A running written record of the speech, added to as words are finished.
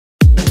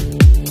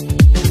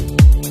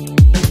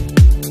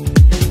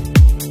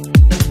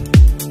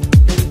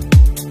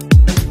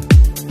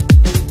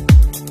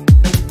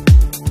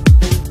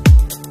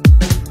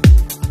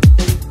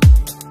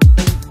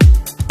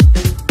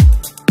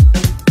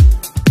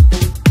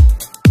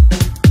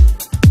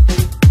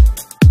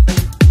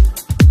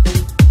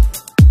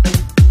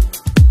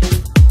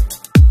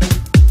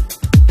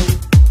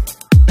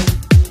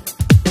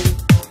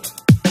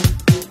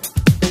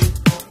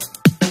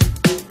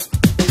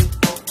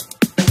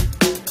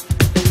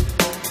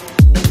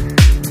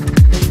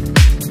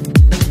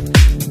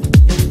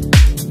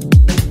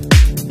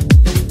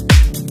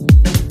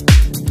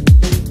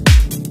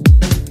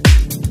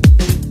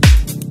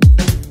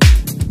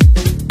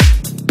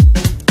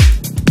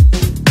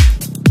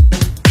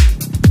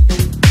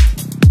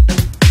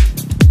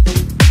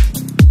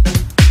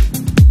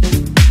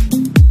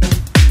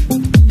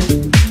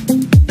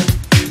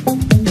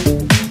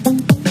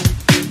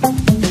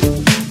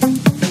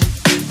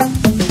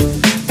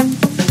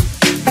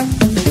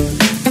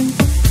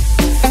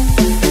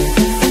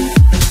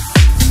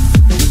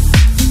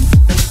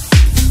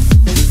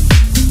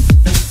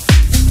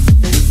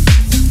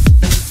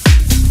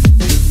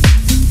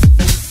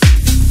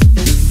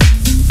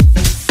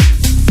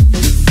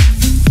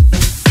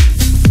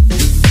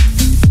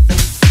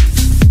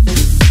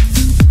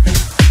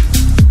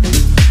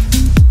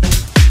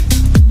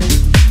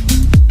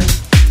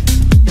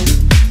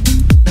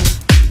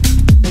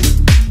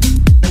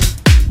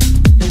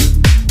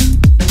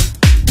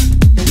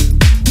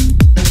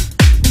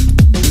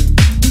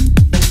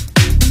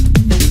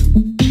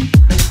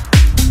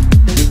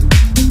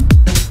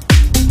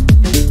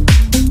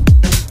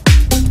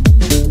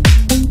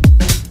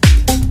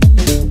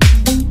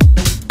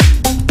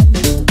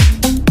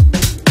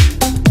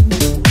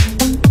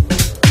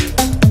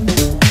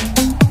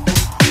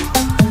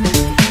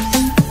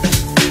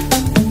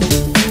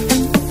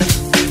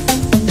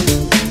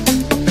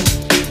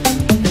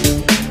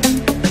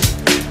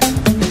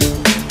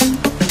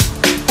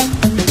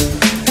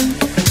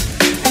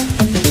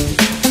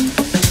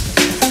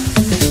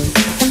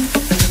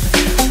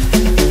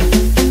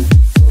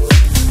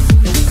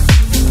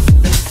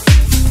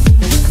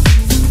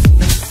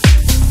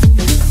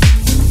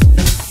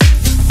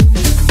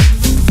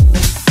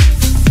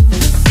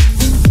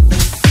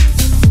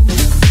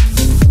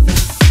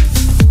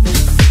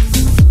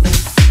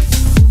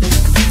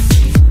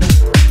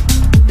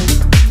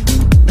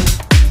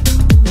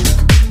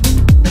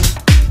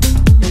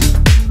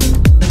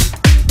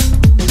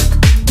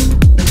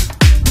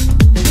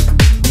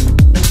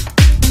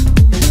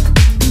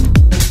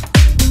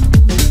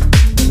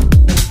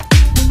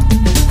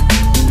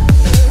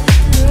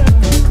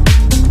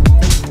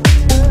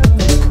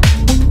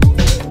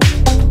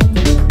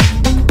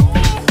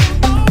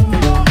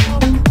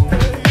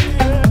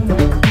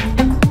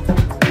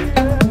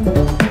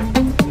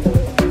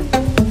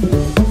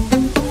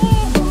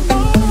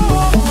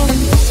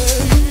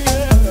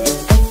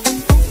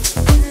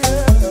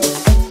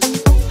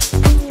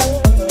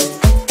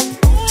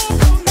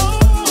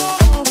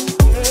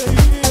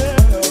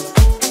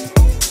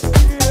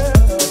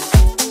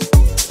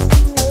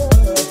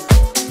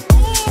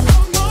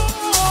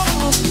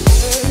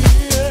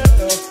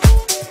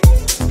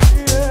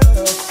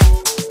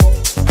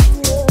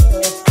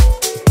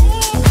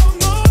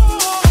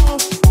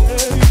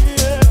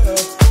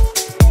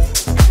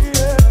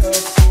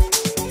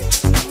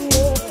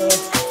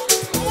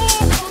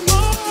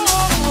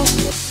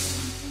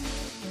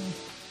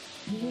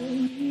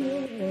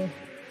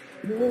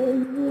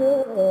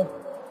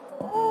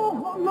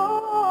Oh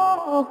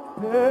no,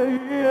 yeah,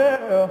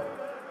 yeah,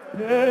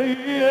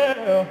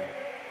 yeah,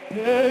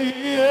 yeah,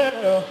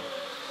 yeah.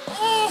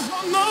 Oh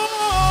no.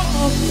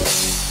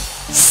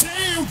 Say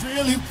you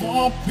really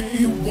want me.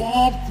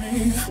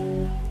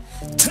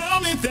 Tell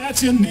me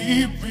that you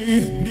need me.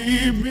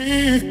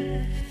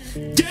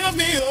 Give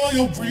me all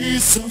your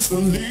reasons for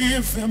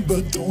leaving,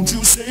 but don't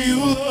you say you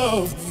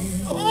love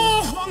me.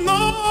 Oh no.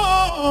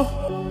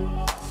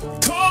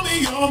 Call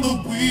me on the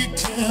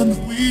weekend.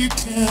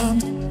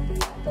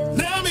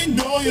 Let me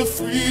know you're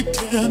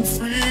freaking.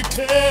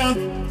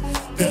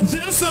 Then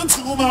listen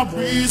to my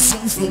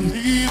reasons for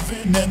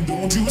leaving, and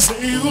don't you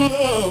say you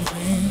love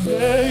me.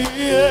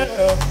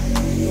 Yeah.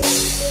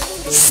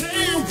 Say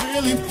you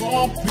really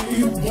want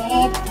me.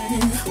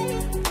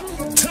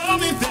 Tell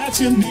me that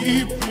you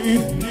need me.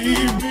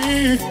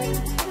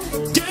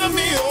 Give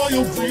me all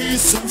your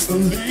reasons for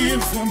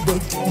leaving,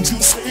 but don't you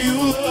say you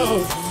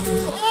love me.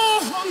 Oh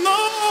no.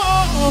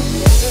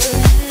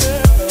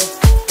 Yeah.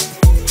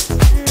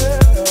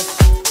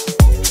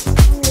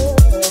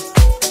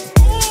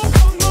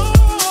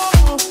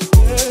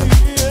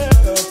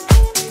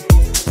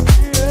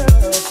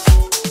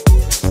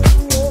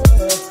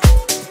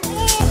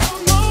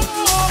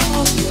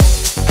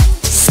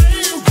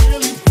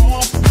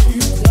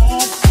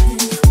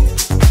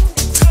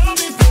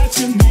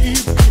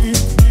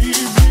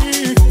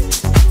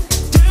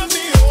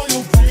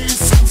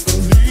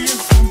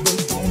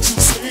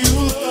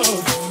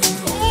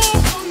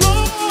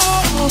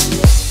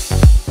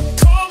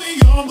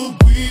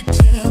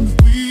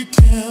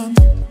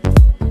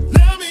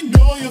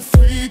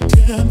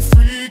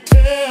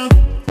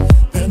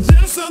 Then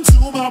listen to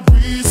my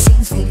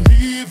reasons for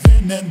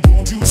leaving, and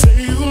don't you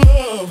say you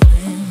love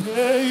me.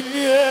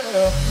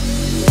 Yeah.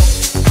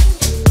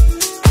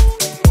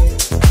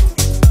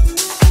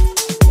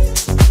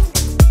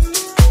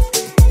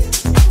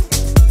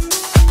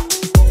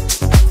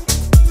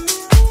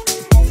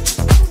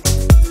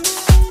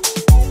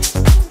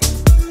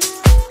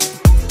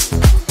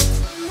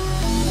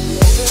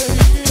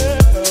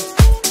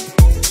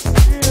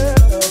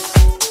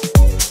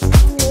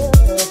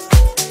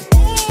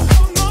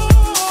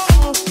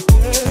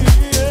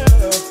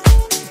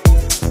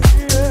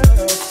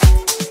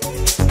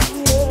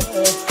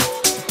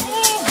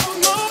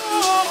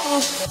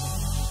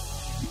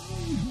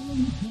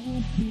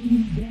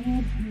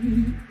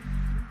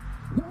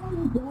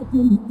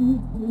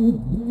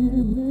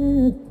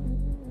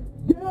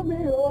 Give me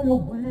all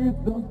your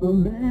reasons for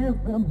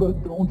leaving, but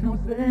don't you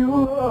say you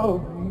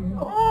love me.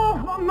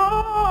 Oh no.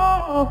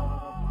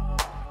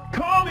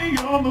 Call me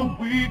on the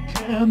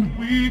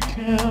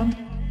weekend.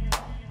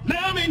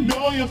 Let me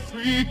know you're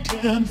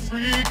freaking.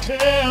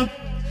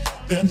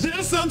 Then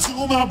listen to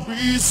my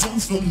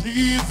reasons for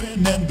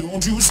leaving, and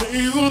don't you say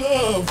you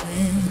love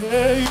me.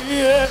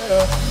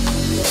 Yeah.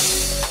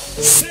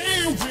 Say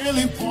you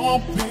really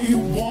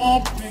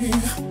want me.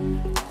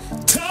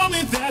 Tell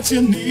me that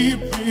you need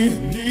me.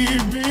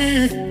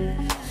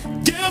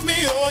 Give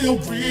me all your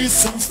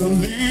reasons for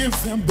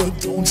leaving, but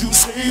don't you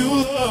say you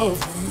love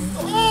me.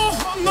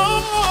 Oh no.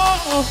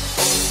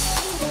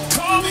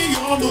 Call me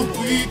on the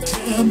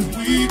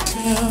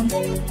weekend.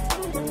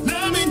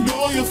 Let me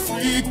know you're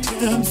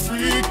freaking.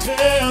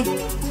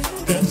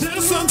 Then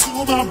listen to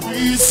my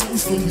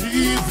reasons for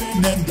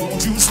leaving, and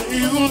don't you say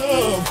you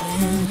love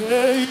me.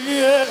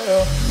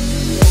 Yeah.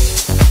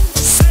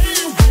 Say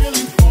you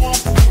really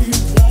want me.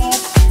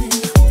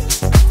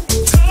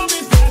 Tell me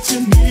that you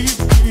need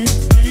me.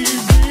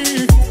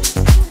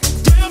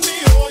 Give me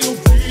all your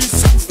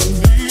reasons for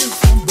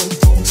leaving, but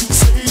don't you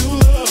say you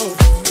love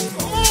me.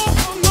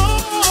 Oh no.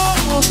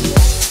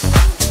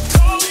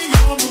 Call me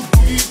on the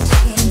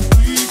weekend.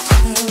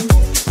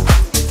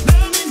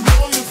 Let me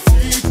know you're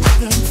freaking.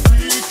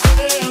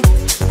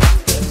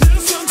 Then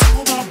listen to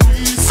my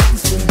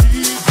reasons for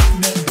leaving,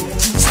 and don't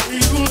you say you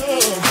love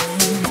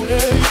me.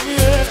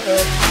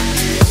 Yeah.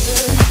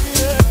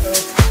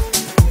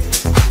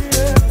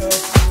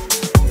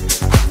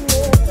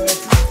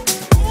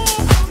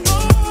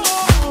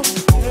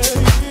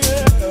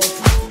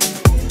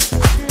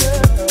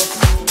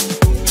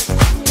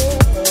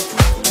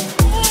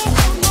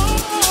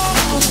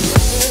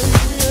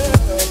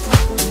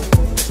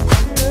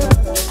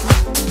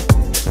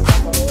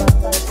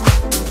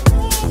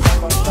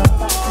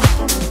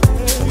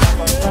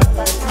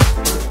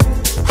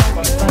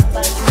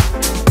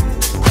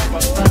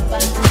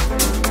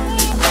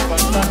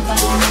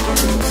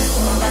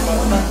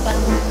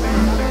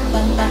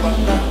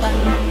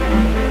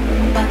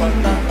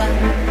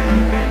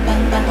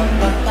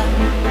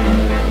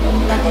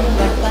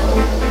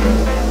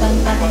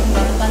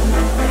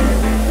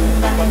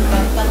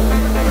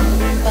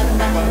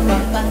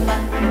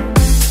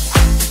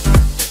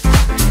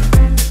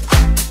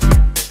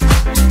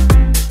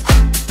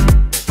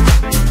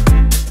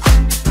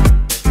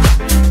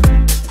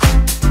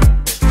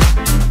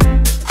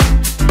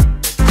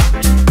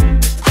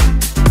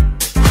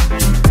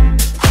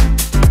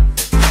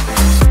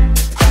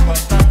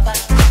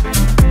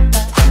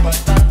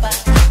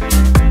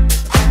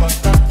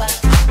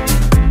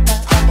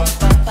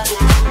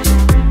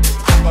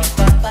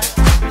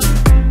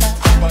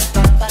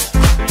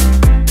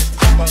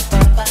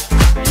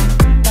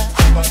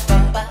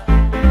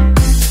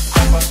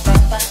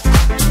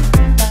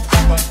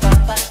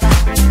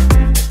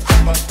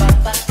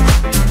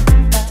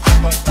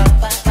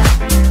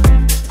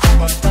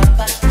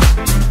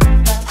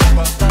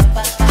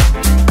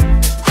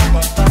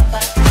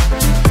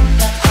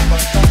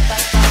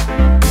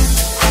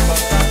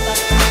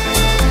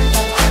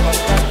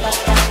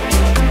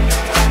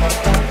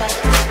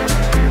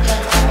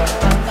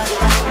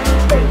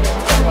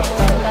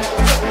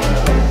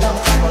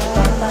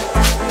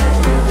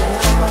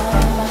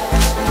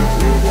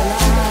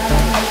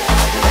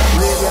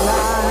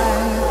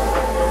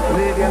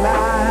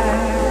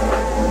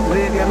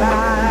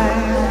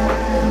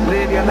 life,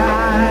 live your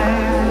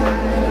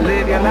life,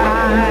 live your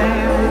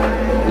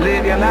life,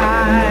 live your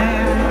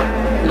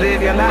life,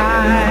 live your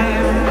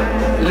life,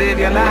 live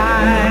your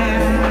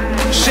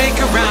life. Shake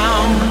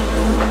around,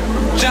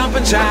 jump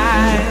and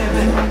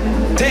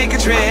jive, take a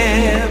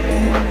trip,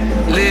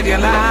 live your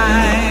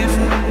life.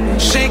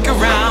 Shake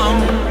around,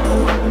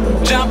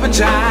 jump and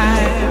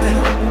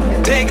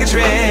jive, take a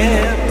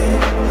trip,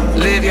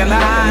 live your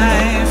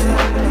life,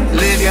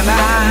 live your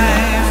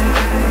life,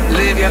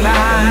 live your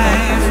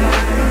life,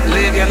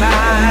 live your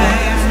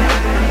life,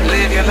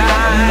 live your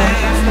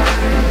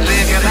life,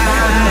 live your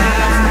life.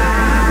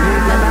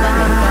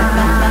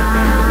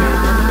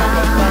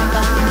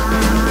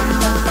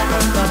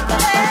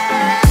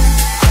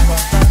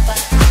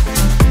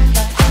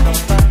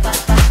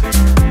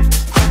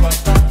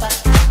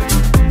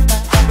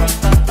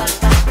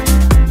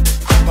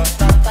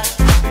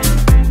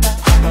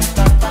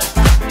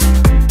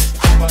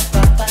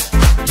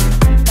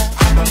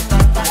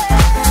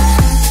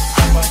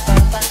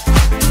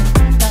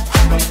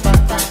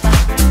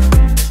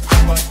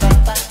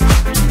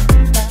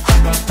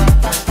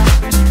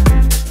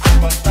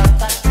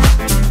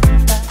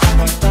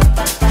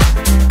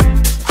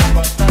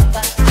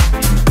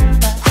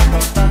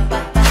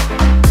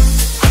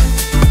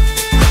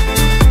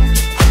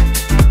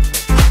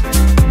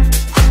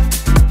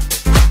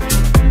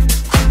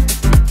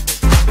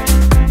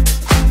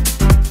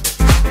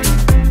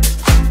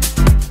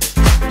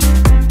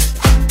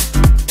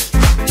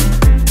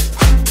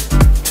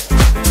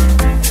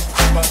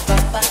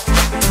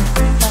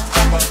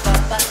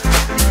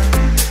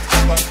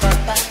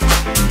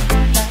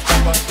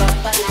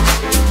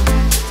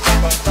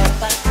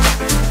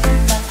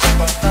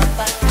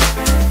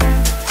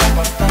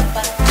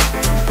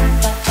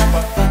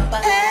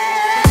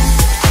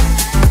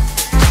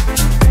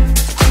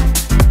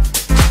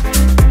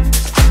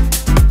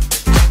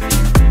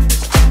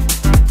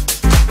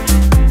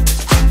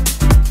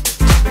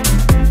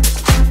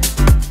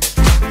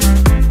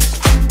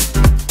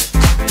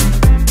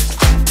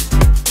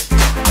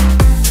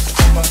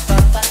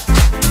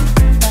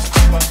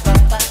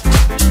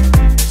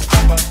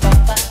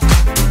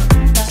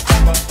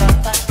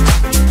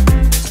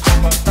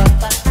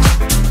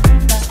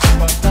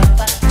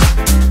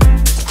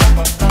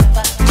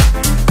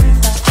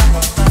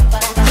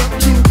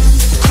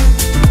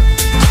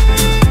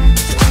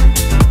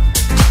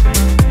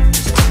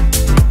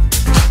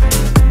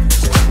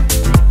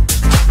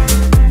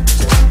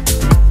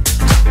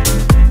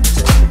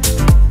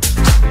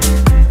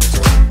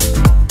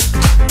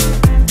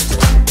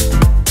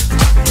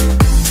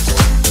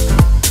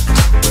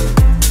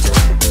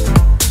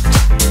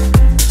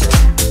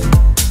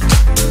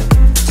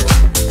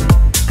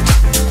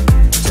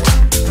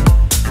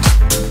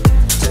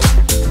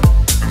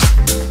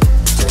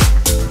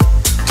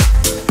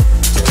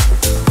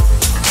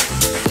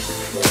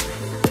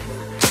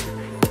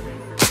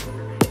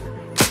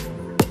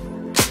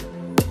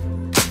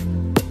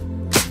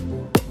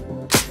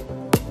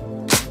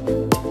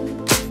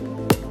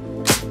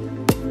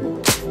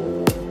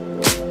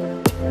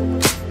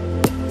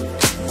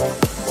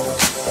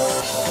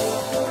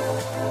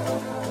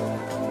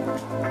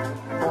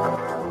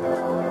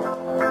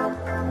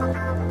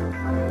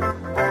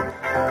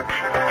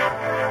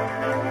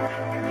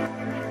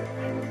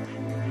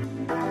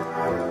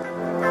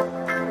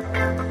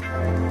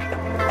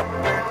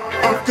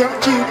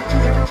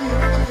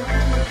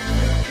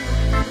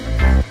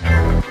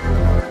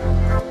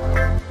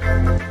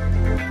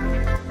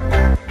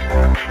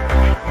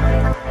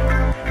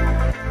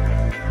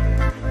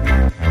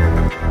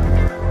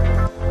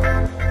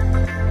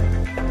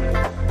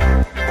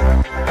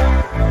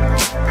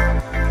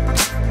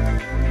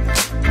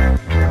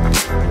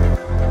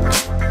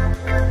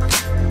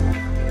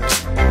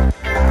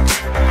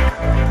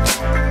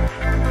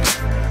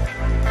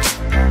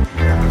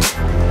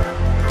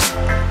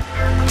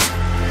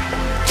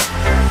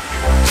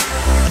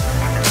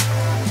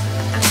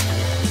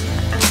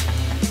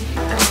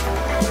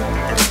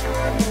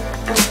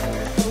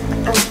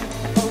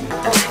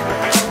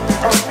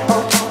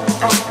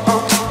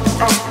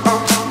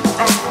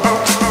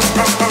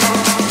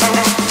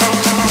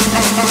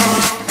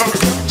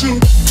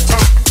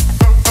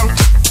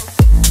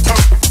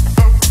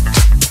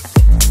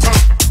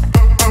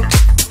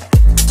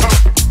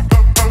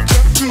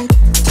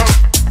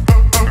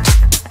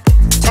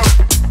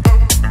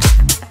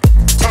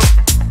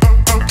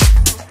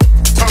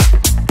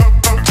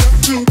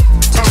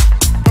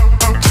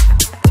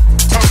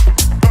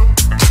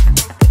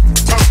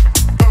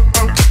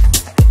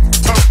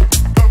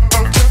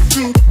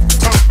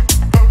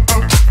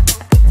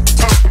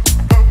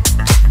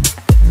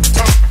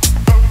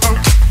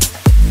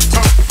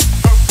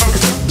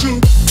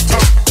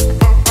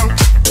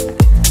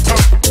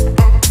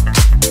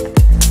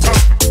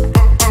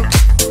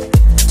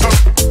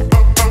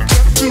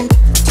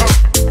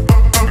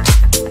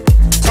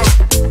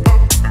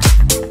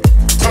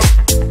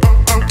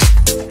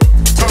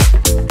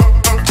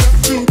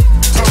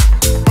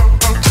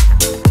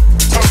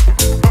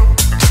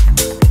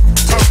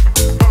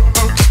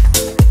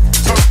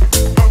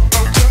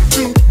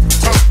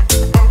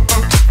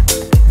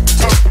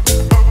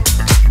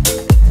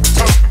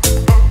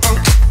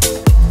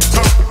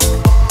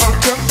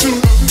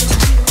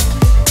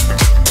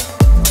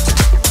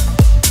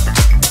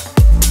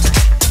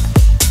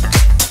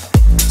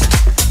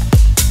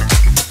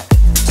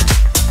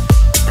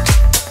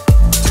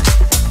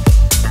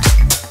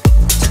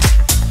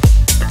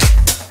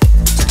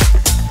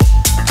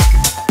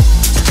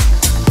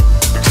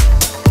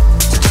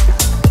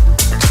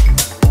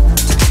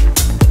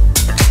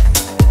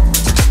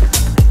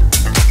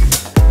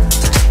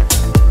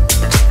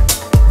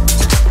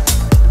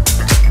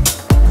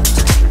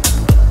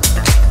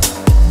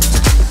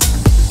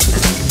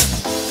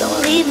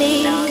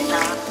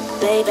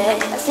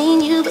 baby. I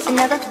seen you with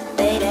another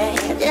lady.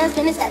 I just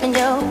finished having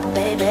your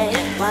baby.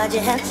 Why'd you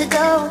have to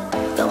go?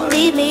 Don't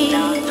leave me,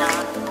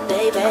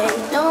 baby.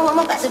 No, I'm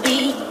about to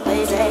be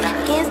crazy.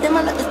 I can't stand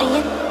my love is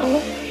being.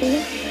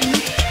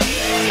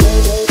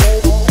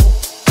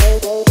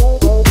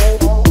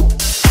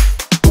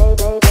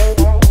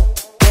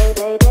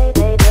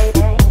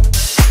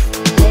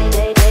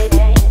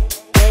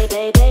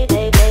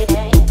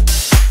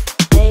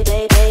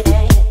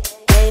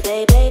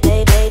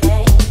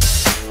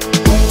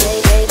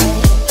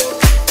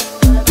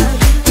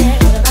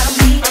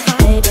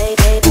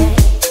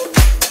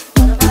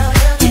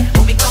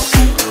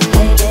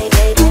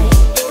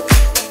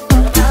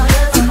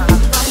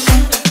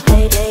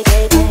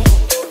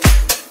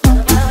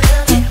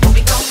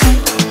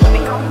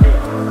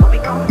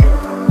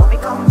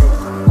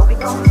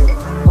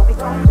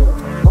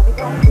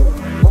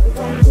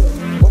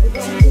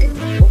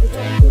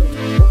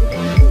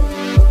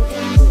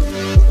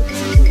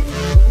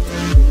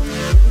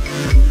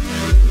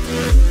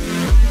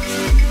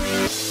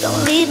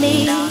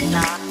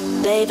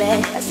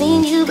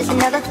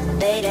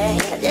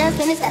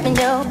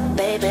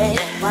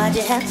 Why'd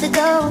you have to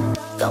go?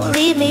 Don't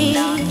leave me,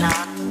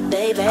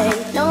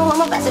 baby. No,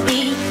 I'm about to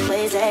be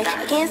crazy.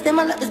 I can't stand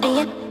my love is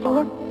being.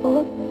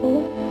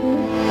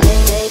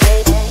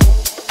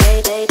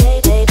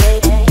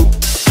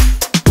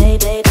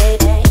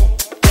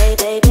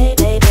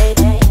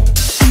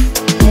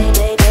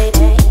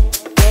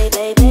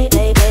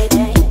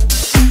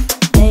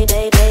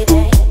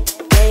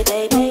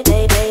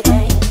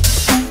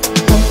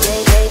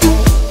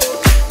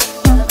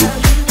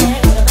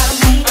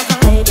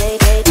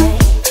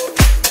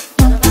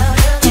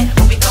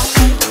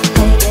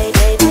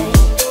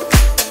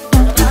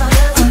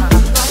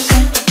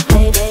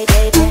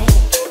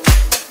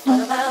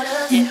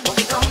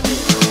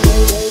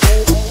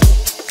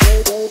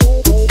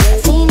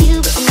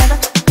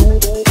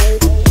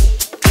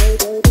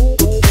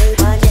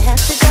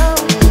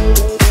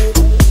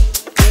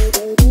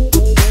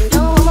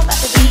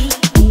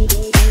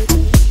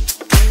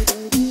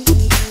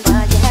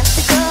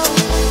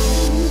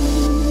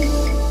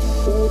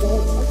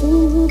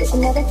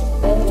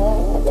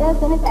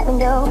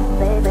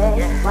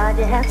 Why'd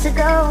you have to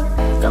go?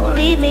 Don't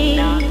leave me,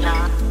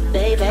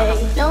 baby.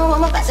 No,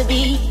 I'm about to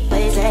be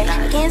crazy.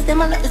 I can't stand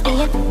my love is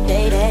being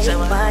baby.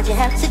 Why'd you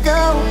have to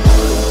go?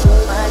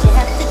 Why'd you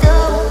have to go?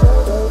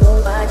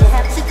 Why'd you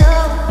have to go?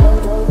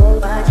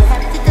 Why'd you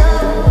have to go?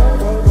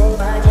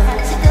 Why'd you have to go? Why'd you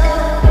have to go?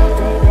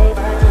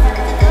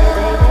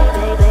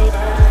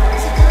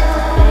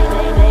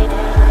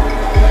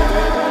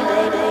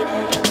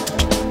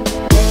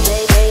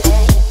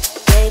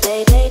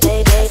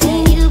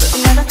 Seen you with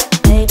another.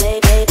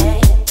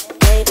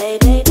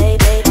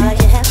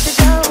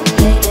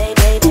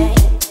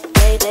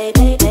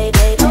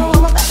 No,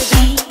 I'm about to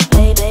be,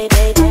 baby.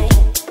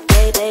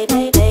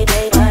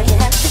 Why'd you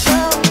have to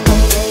go?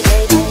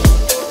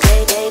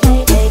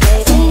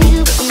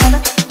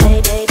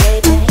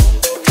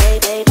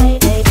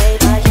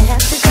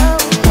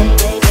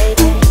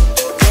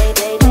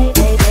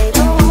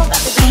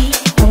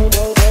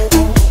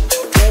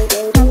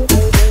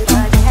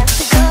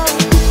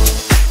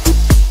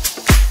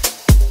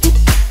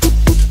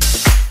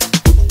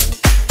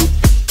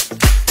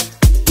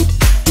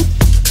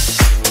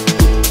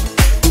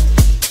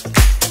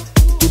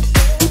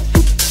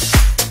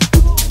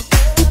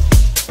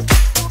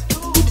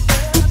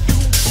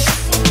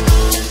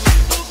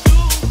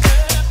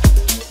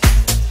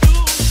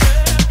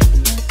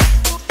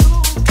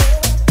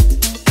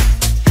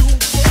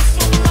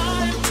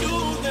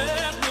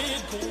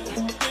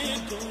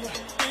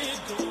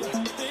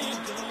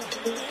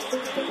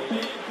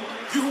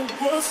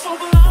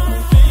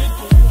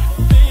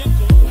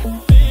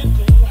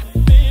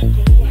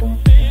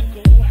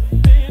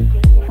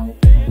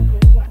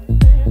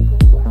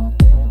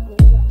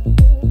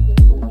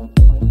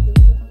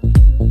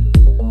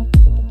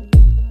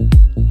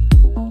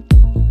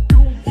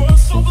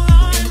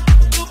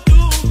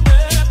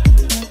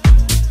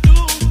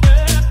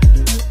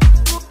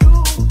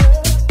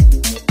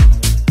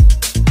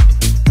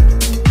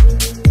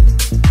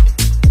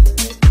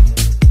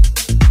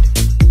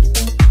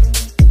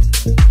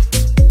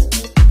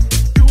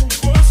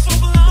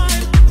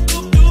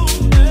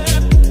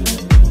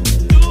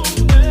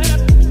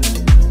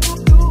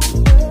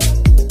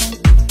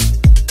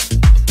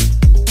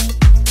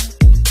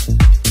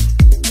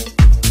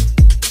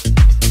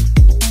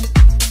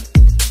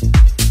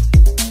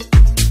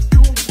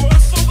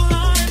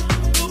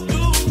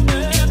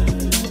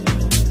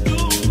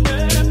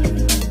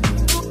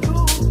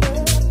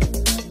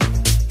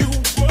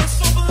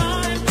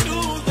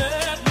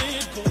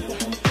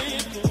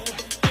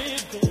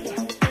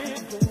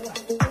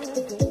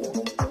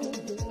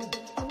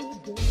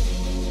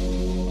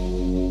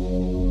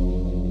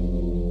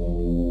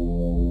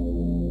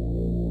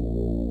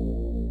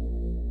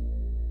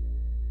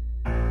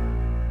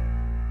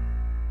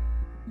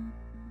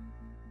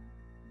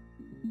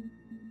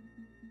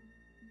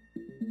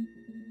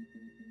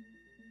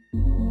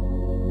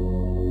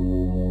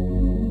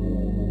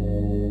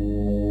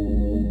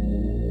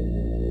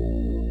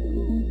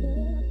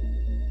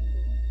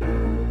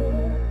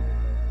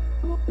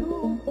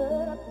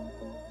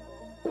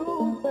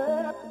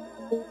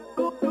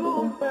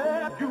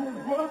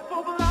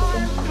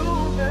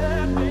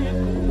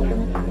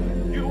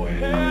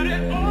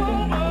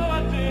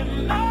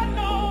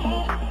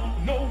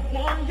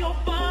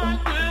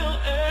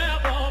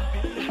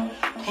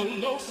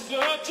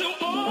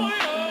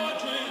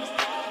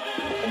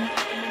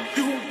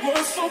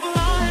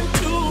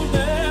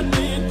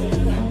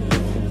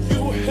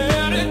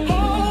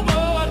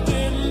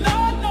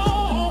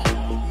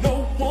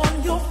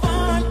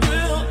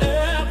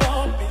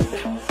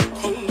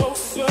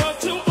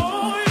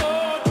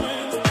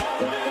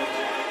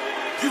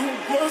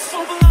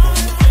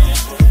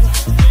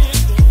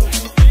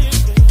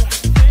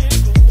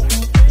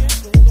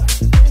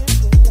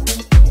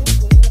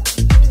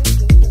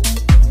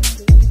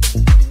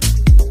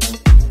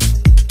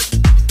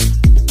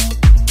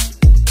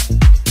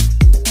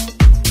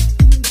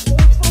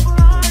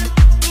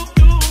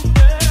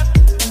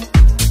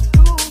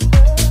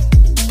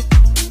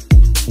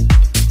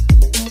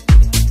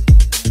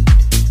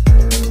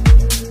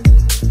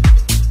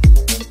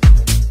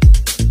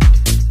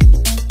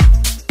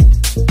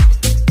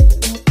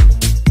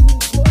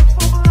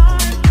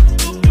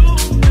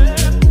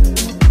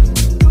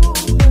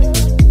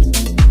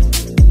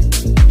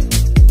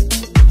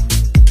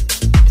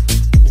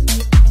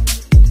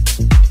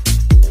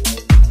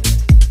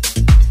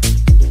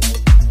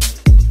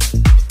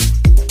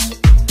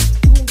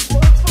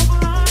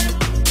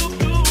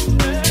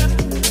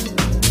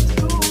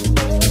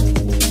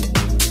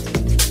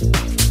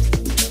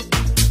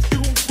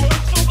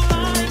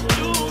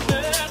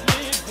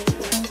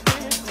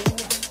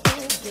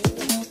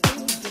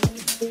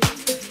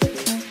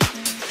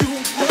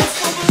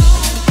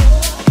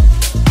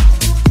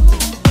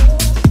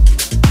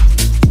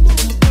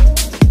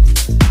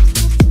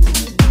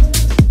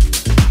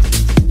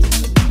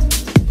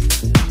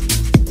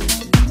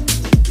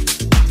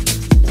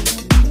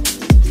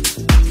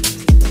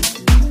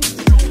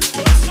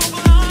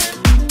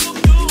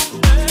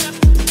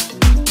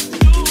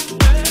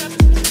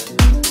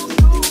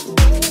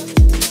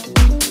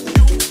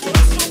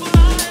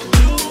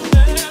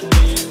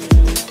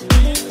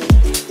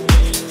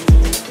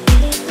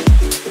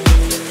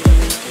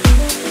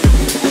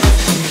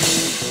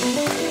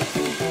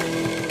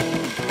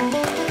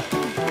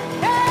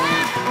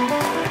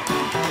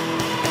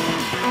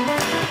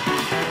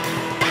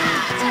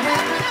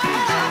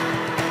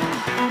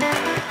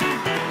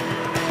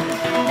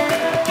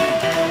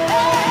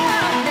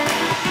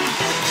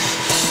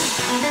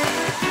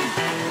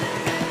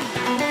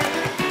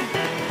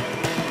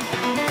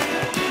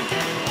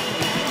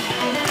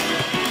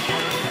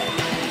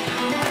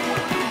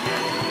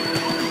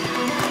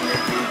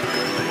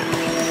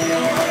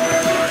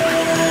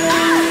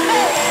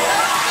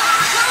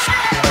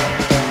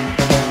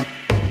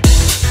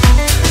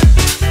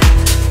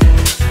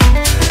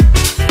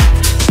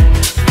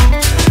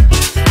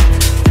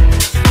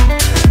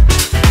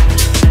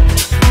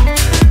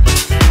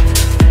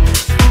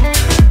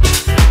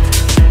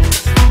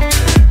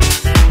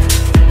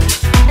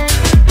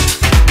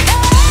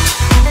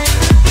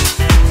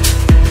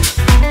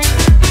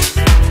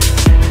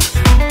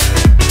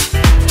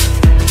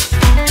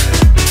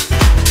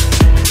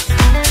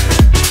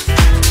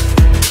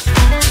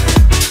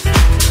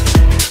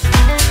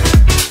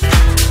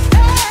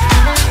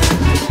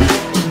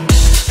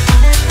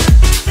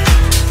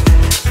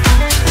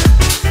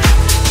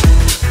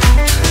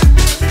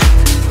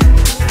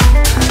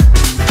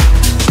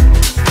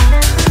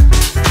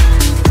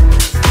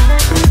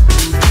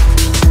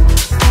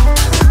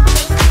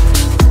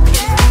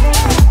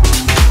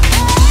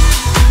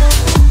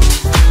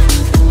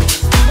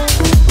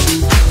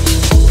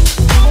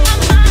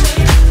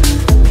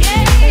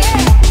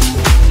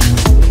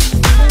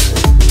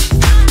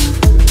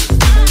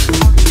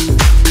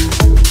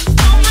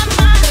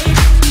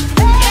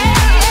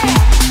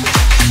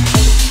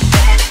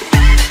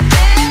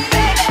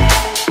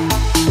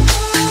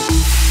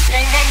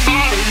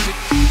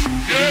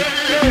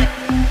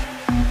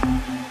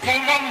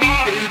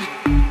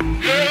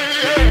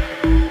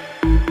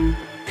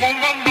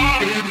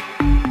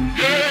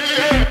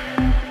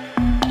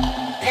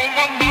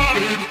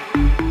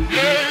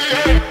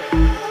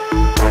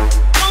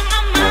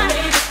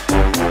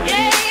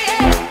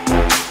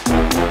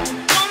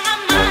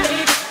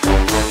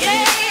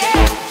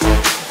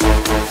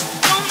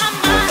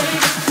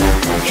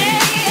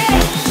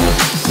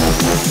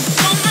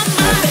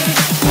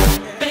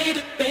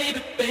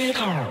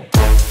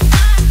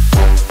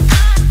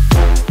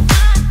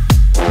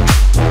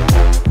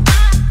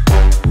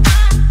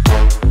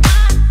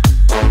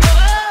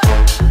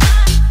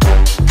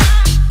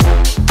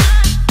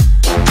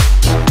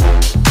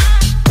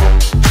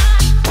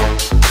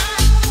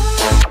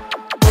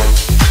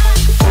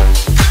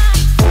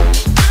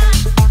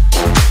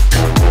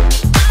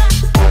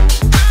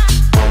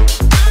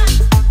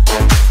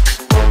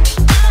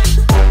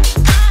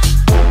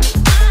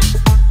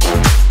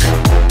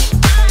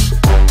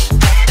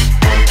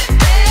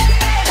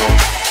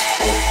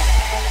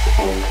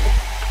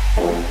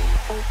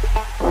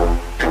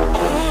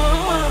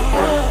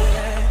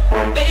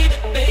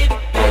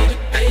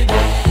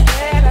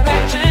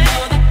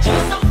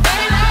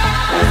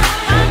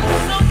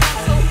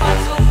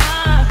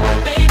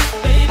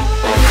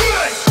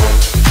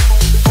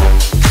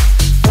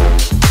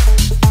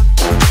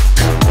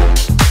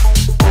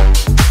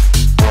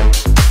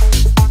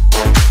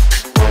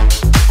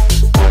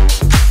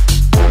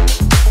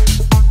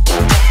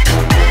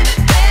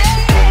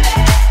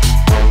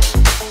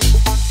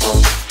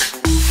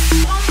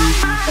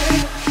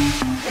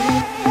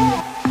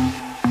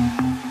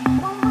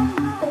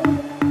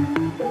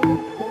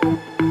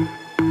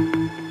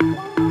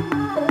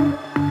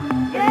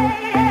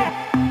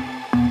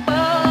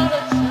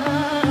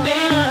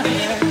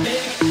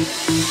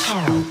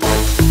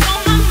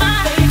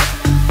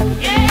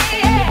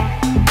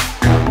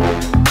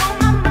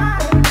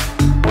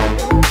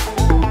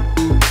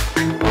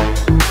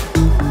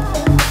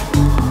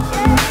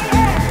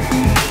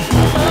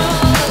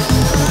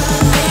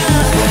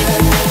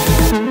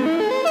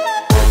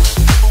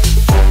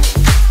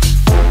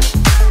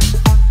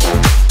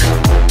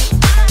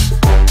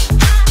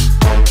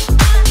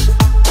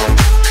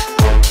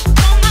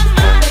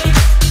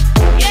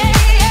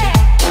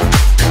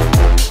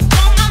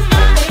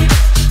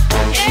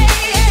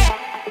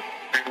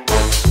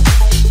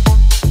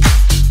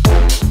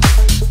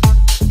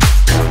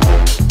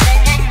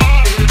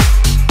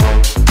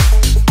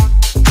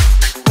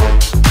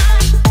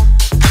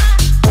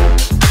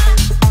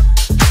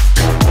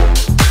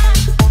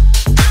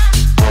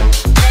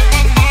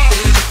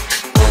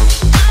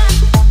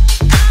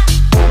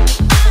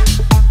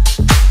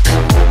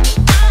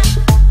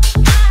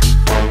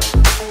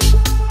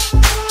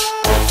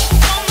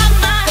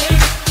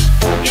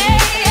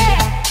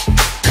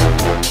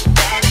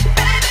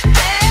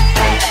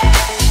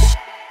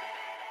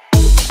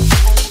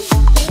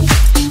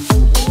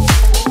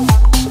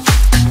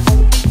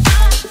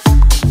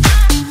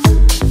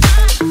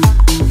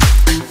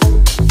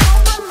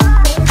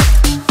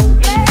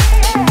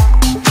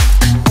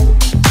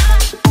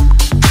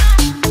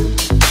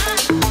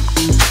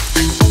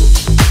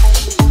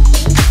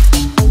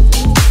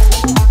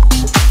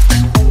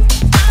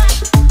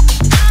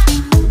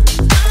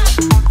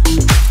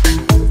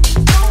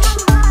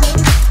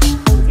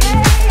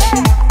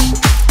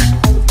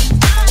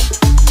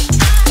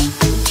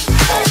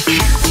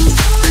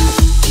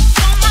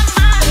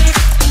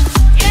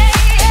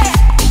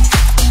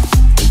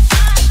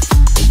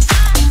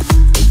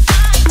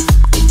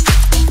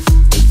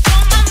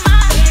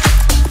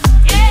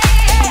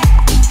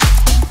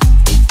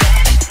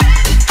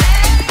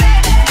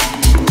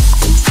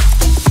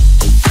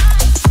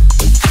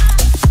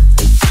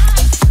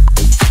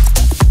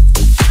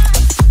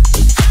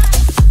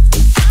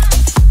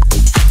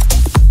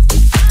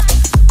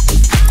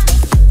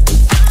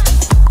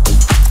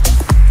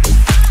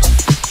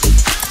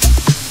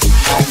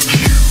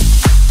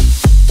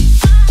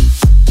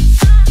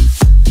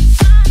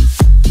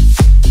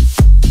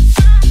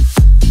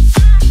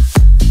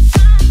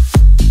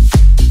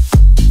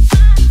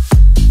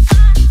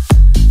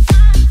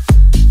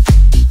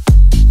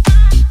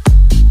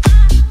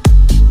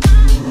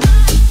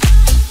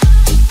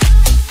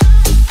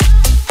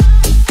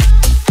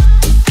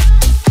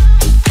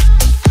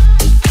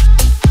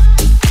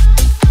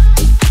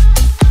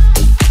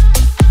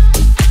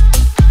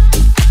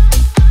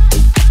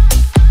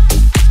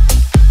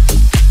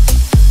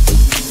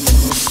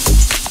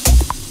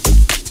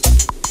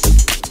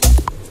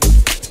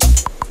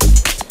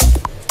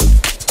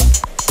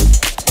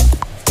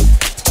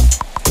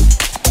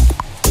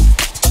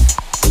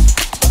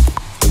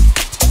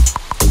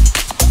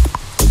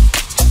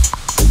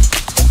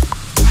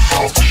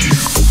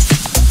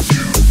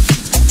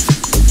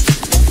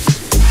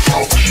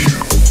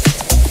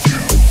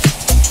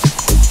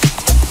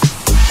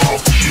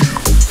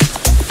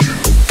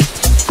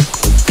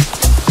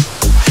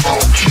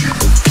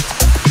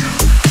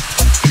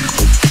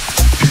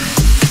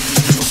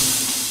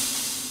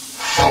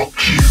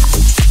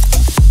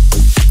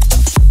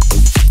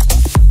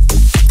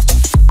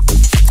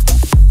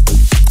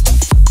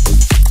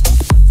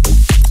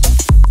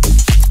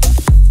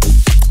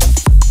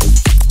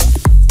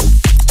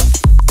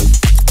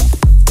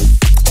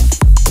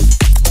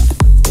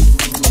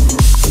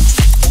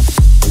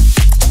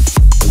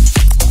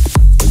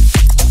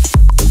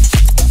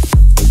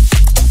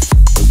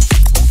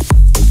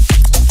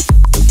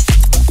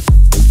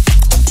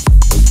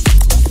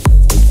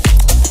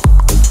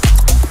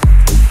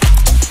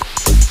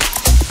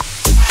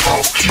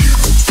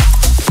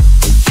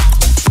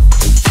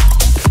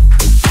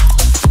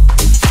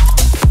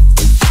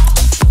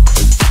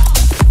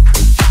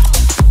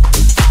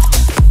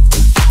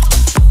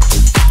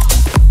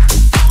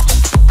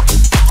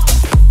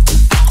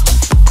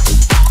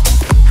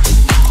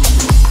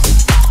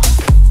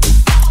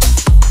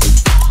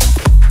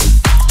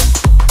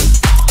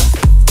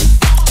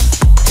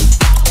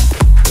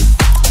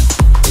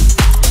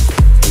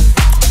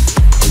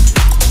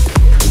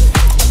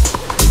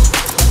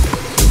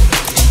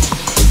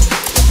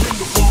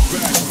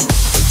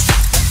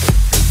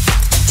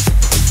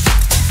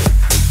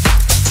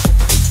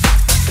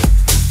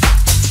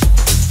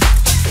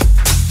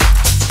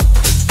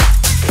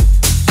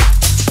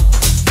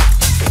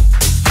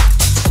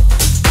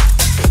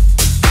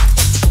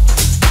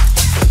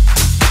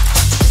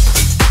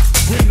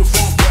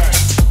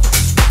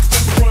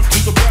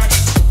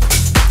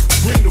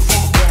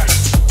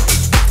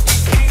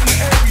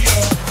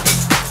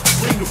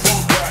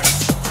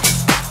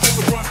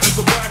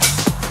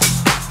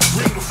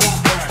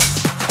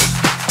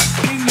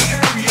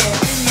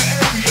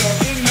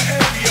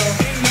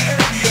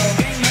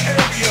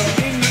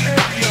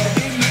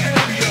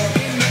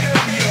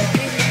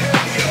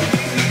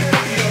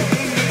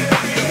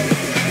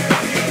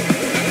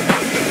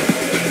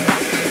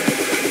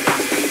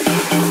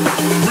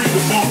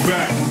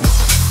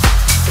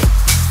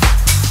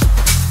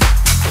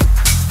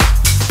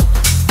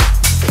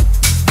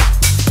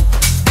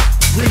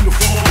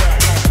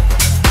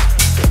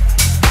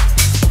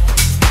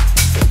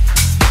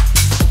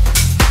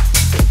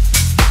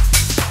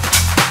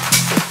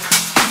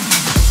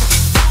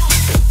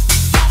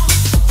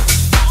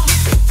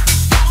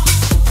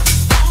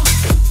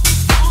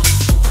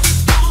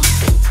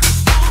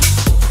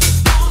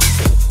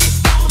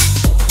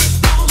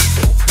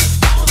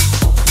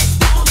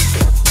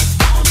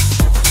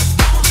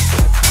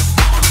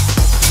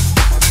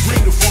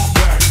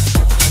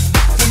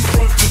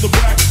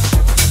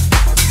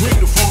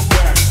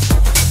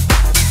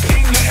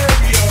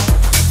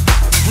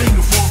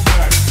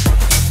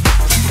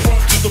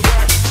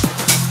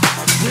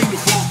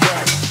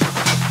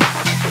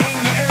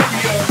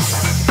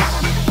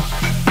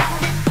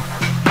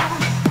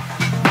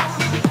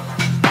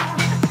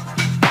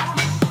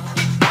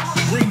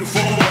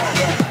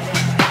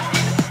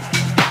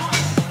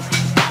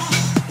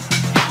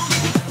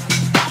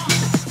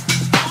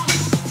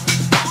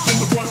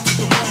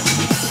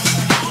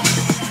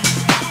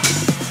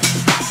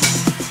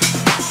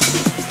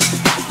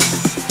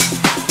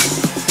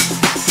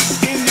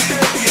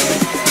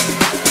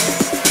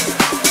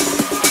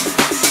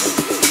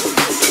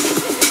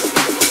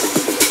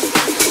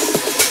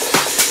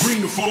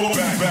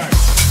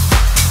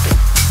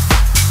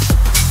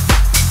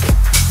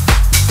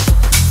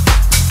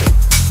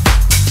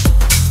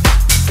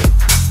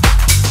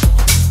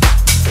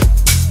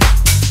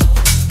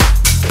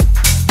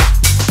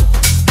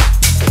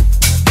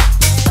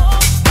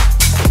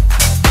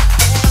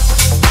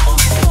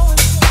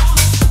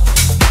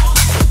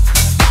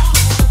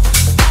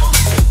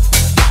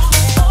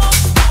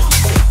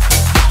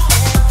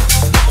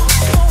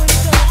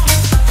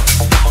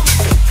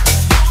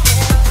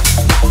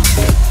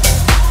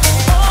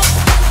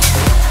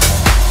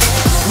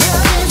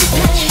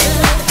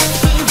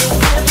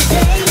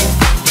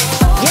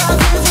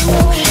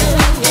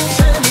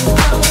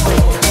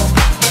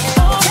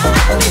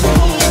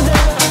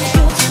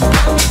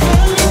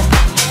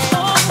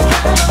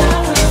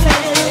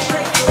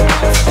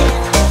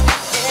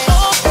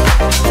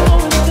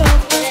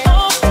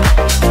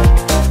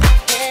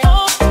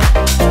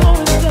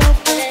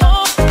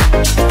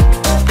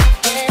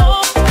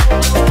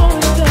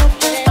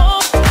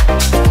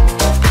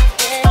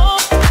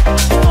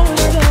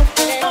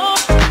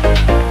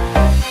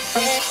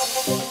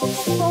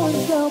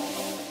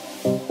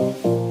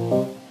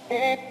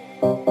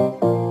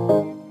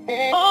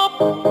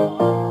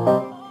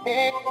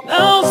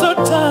 Now's our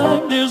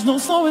time, there's no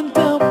slowing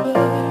down,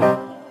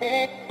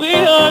 babe. We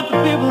are the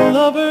people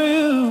over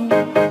you.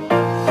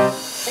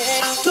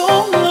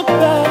 Don't look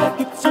back,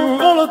 it's a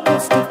roller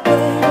coaster,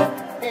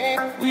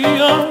 baby. We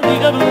are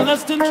the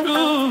everlasting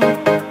truth.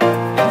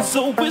 And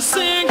so we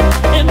sing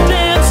and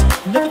dance,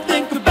 never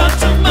think about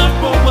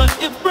tomorrow, what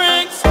it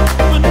brings.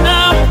 But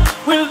now,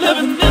 we're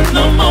living in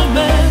the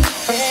moment.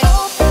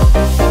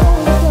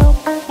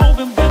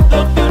 Moving with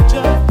the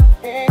future.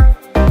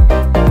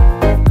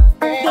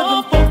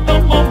 Living for the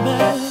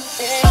moment.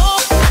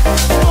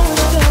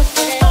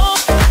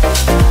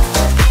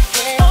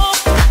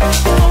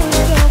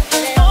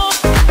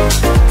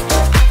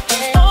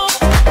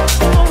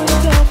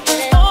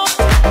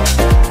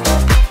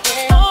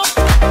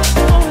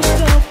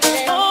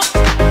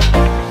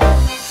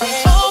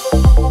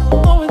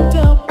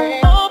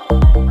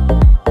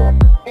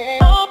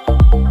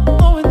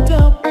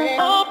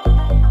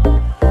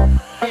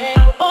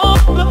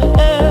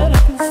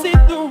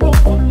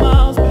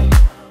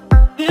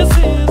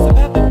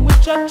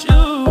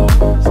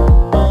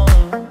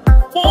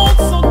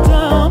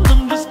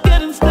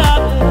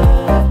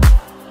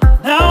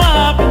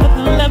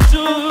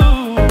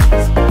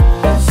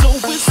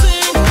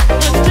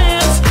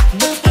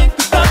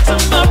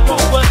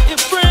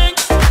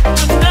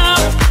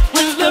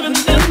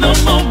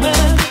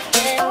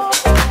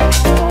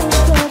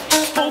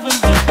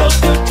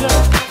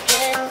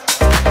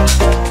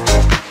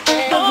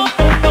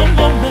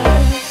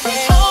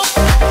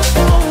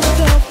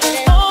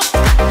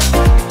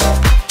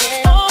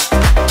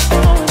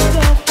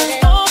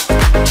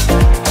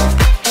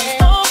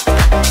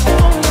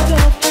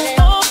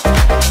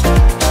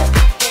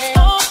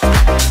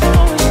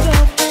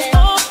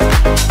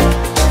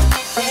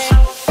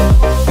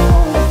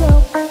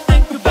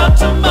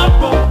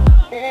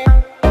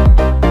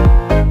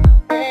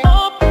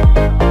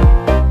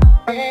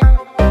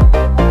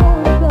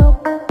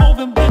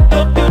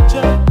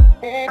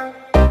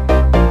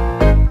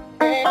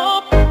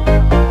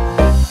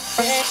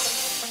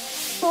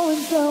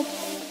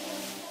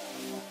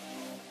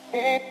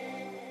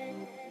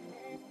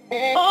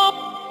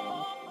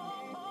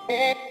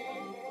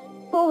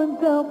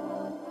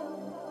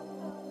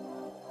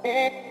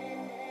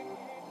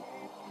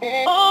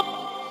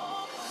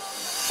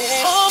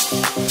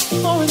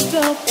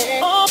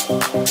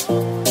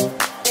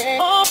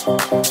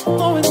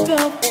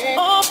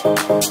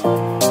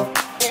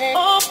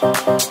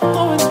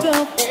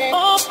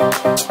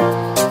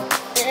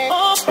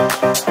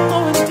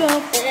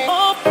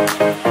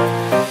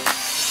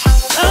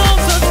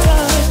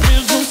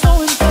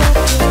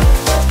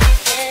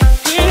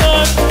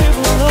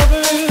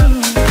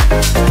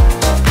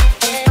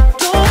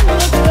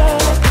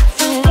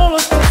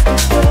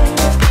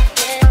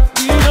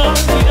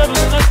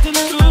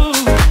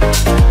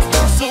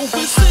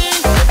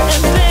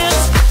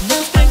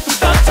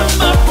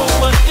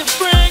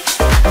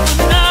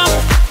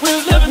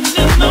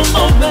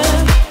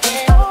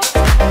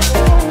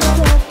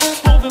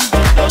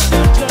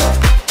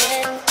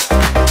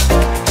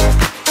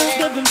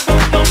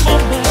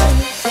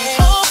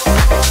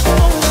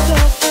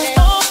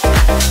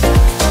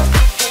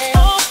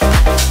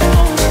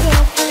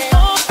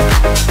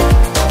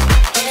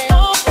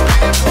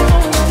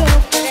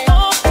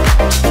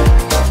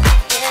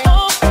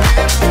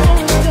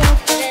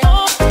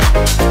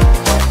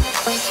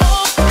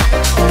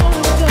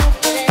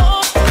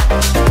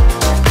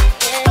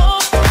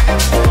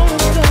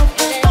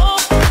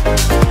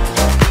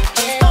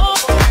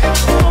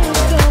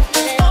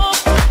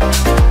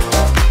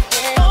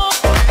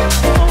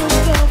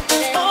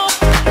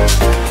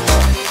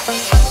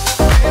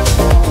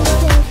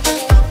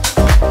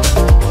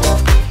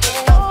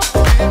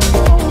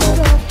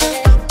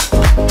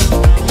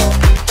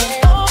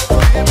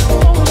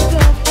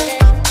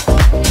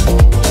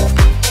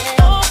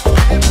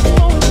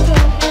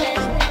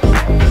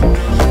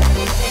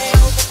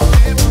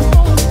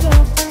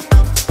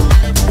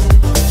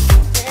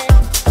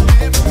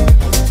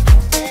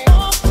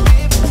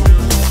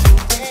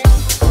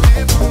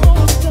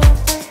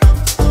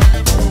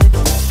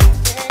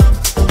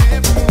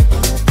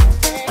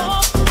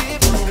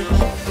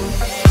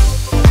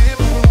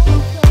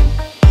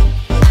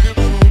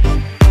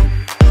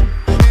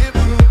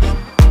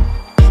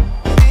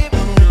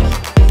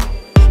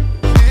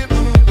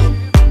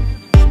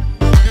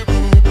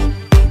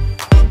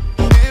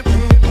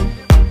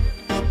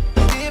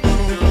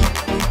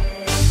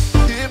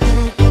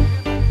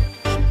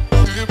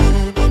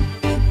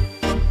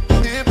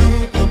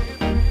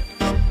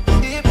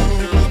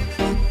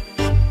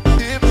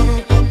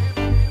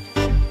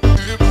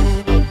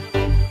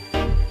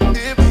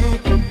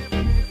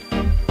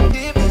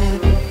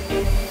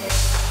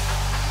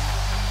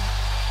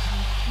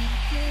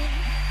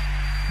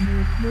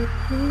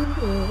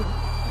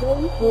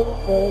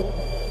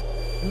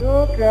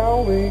 Look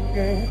how we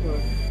can put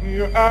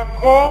here I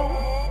come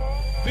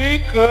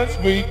because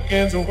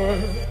weekends are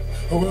worth.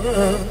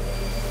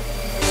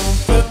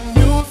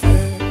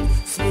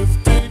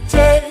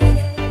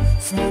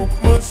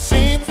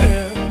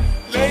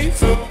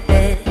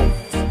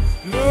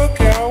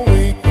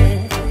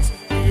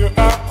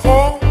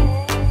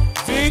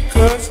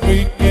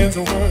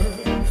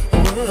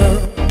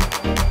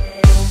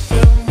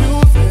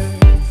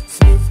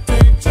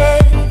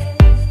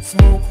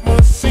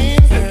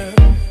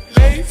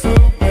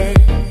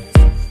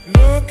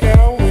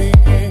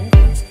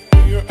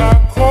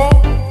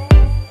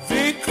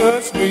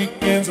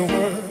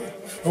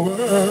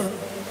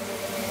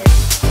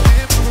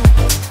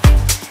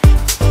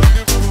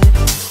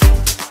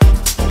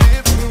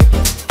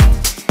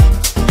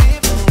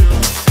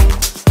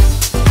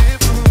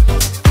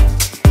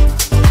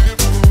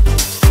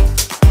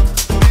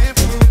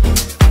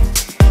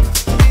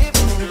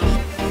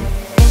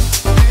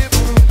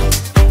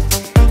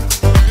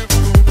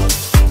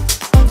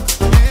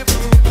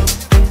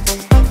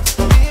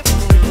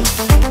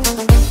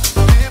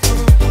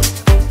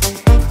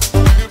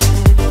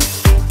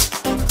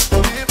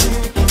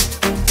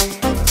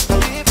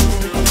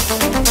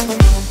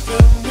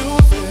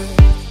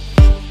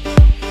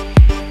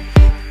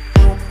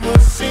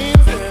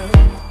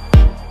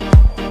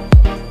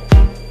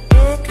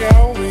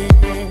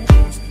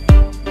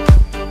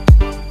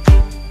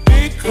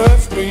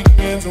 because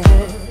weekends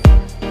work.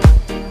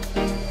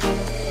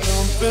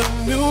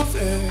 Jumping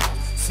music,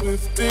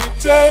 swift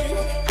DJ,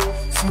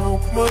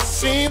 smoke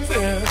machines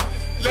and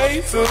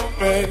laser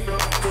rays.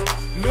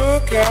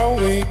 Look how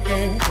we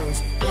can, cause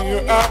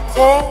here I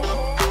come,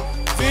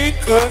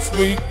 because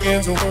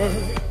weekends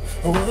work.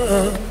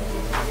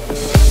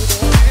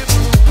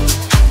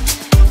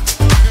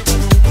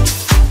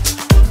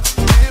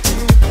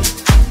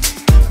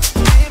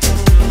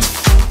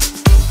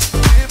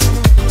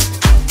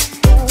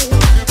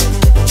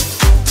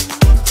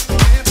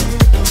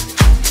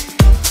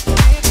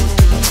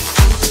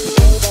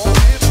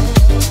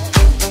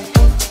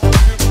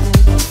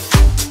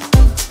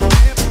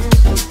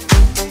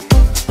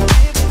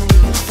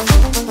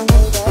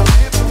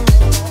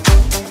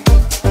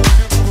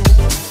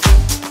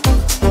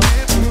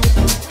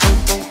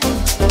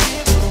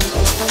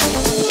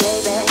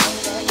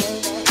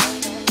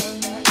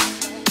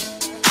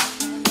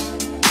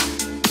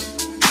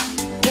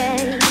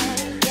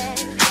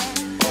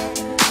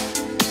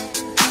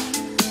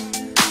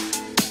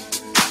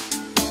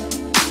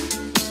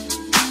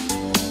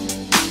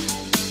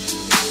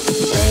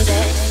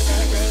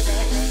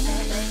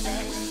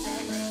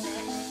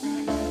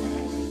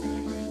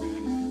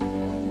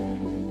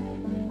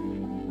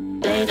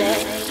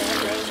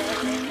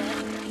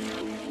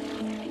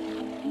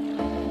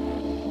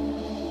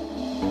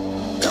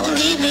 Don't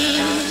leave me,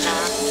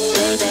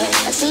 baby.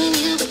 I've seen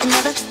you with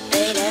another,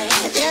 baby.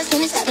 I just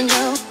finished having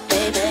you,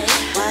 baby.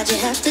 Why'd you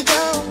have to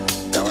go?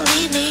 Don't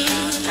leave me,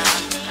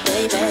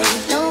 baby.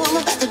 No, I'm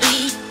about to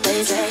be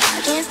crazy.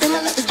 I can't stand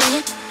my love is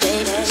doing,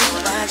 baby.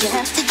 Why'd you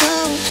have to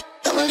go?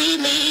 Don't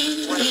leave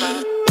me.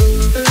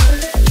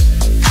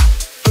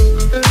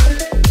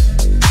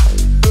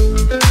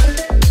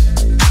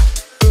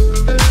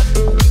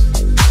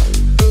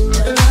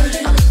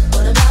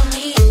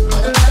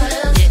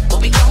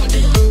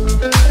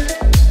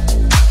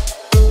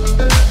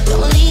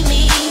 Don't leave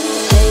me,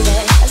 baby.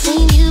 I've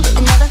seen you with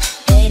another,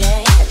 baby.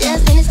 I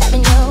just finished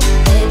having you,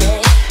 baby.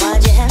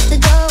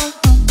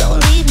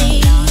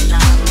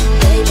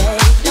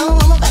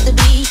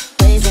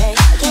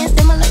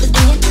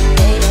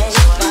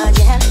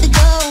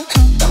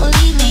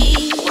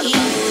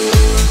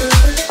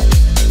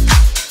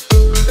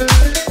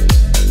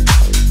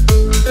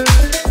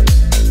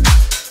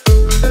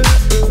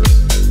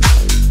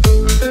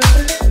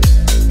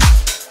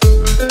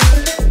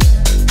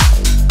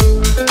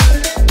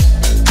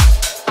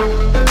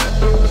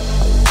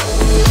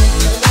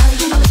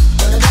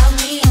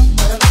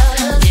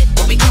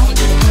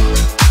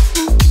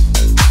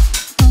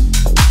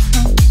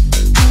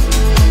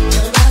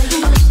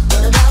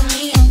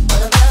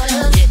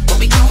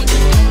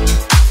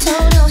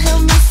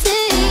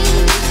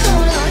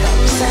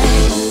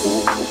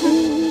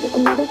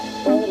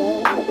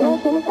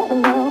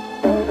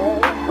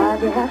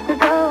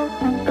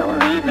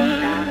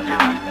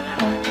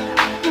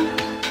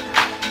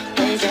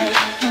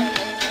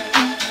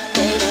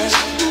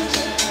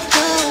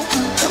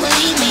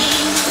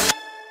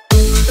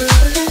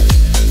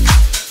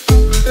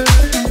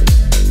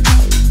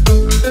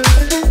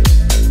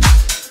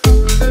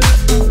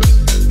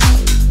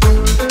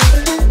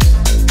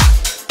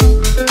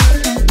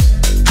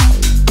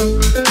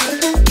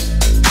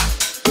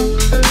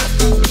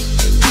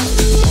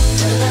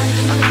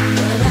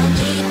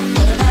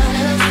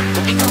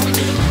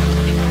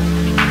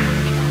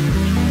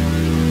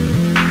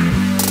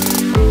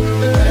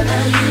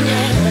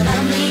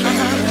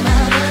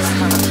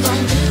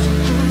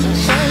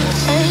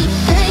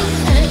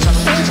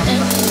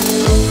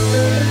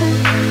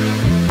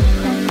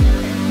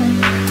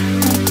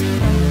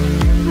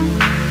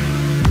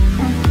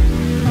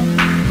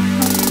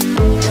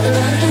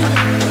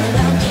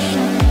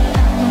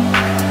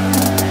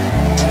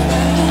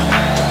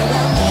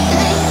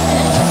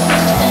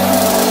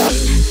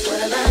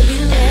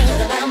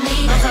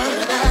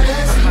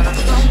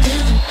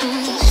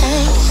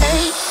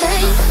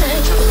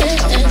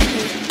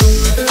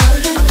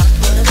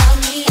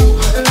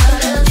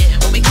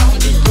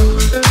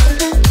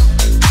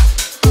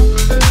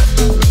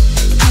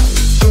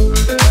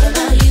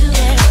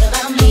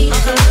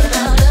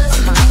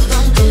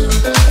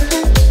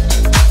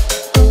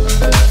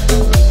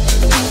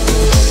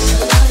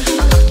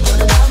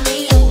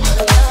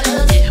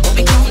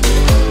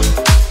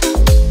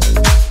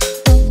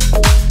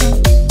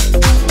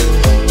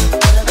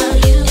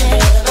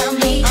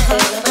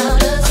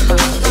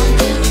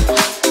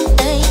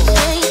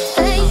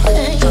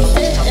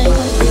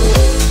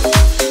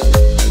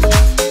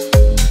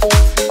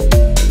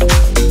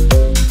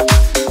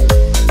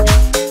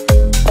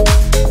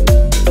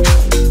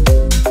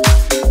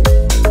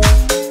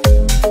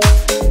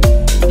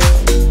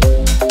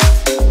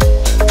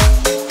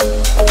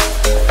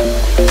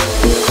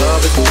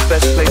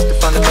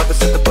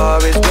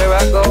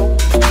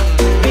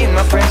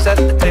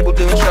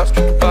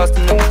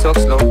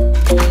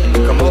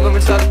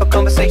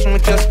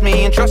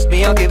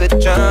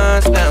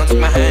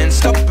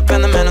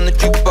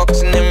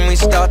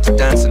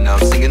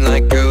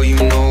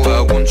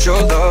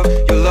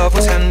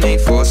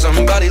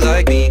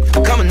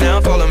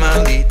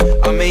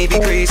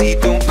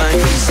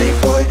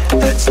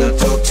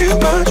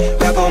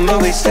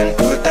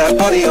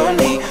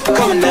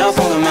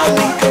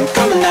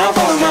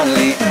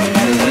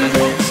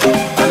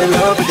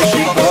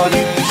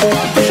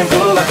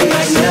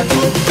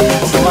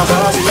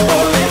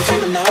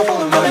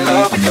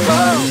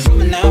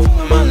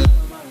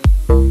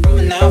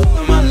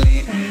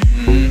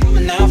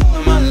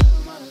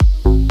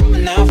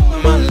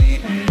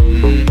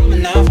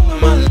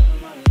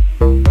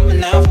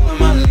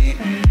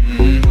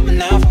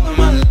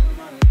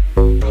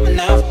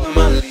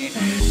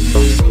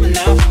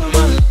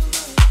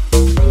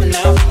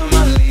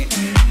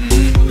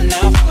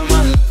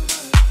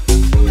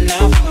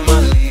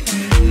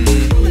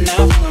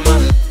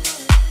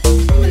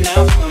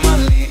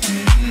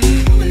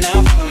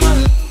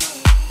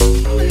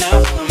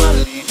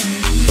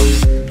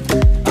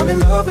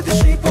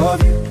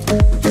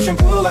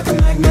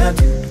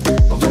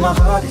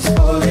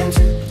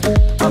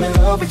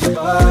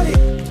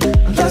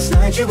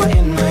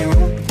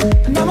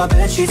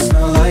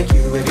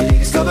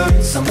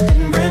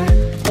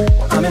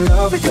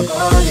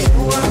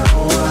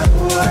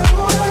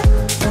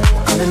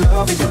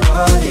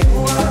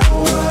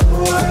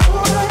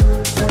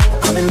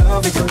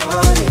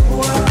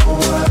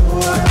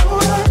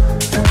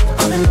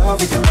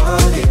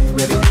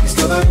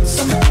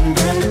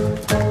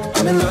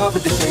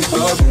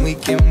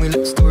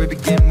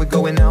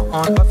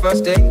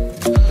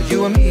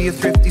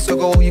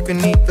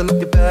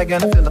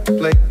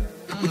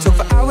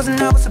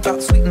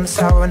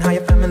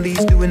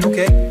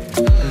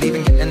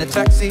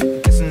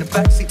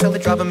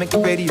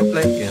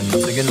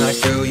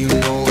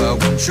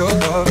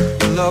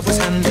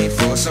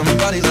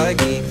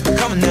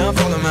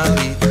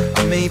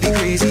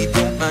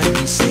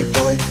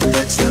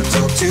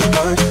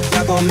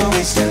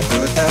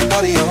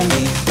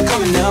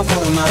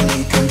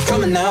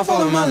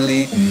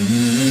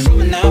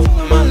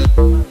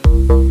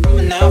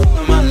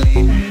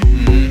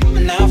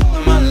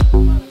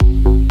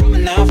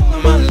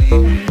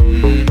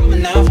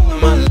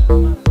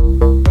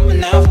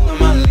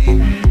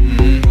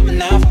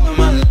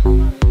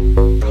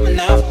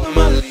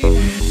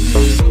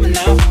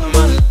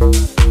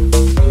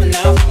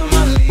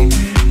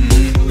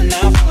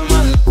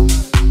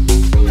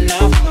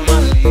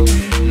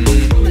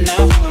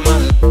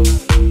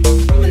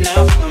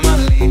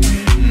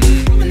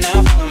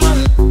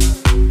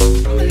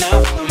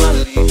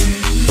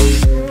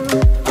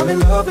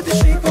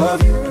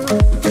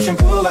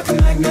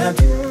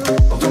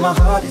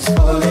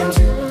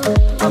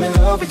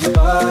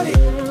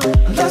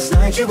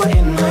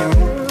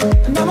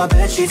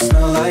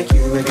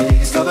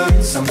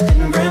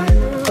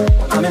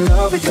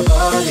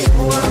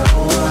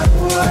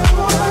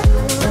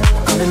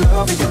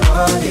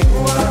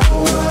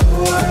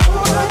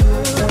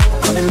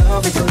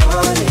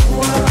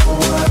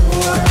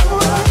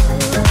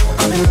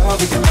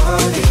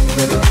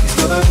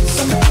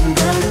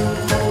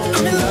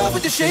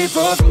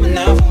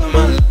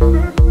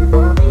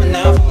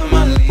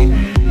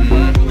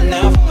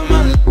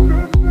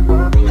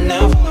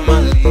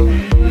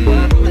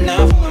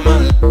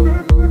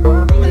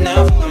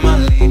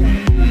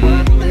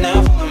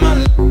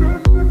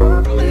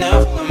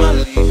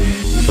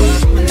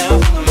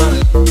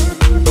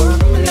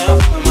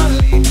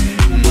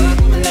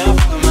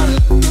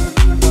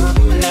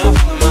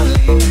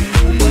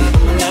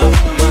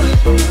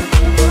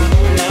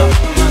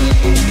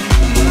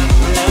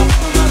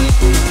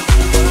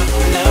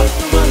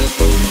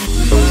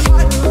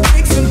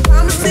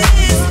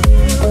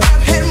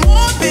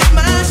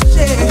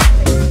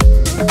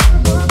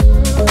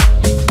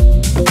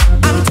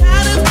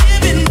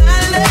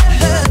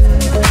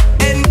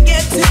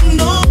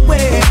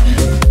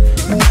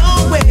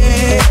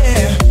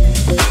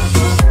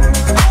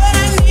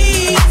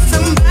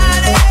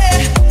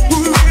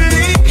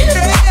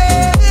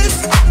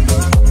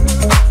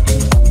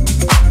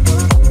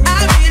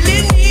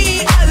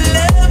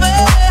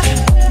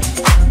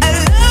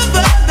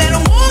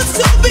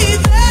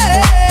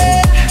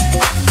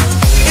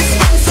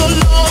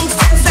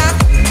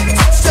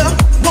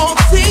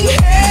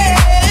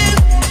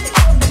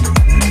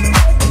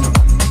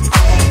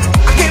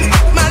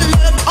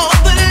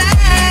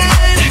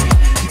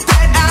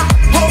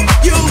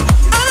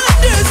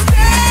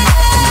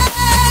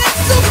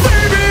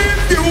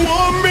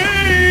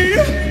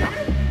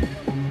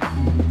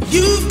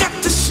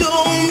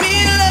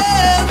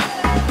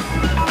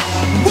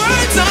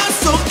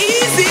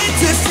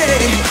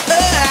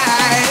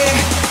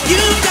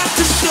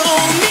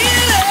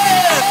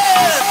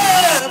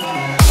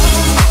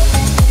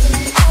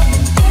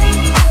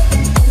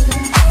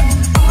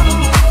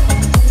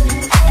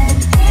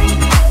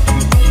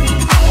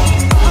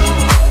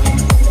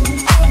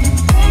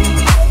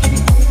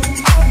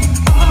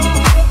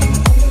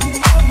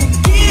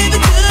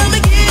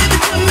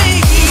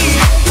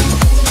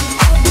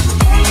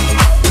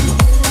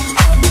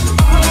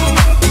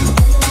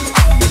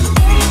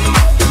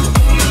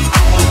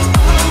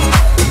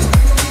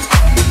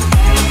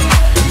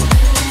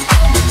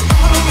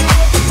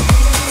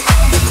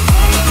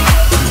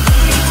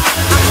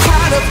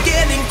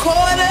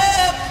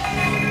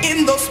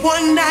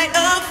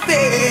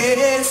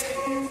 is.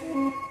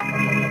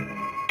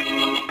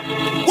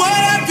 What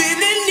I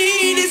really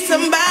need is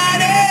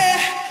somebody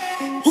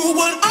who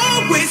will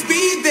always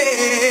be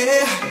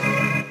there.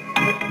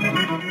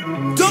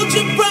 Don't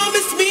you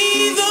promise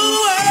me the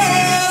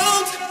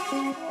world,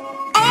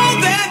 all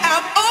that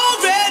I've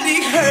already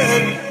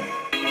heard.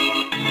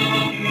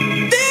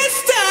 This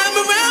time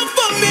around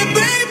for me,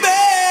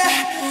 baby,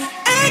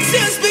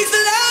 action speaks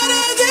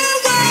louder than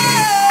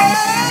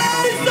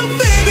words. So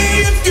baby,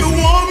 if you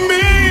want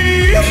me,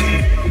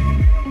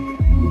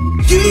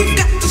 you've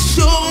got to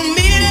show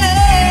me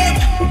love.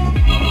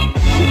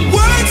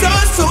 Words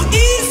are so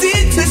easy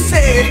to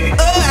say.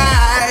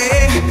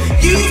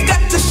 You've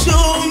got to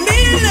show me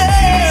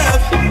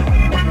love.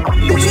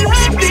 There's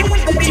nothing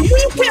that you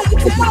can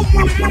tell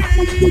me.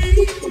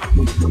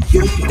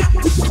 You've got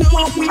to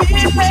show me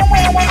love.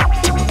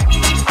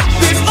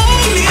 There's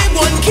only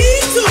one key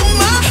to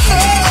my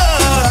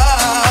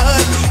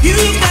heart.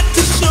 You've got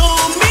to show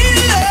me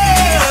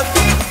love.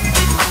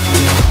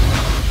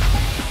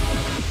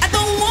 I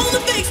don't want the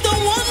fakes,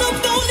 don't want no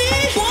phony.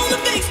 Want the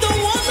fakes, don't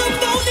want no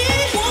phony.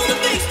 Want the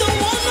fakes, don't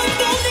want no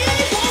phony.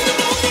 Want the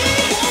phony,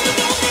 want the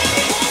phony,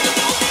 want the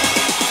phony.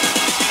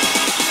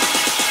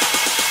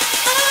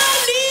 I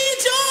need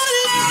your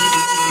love.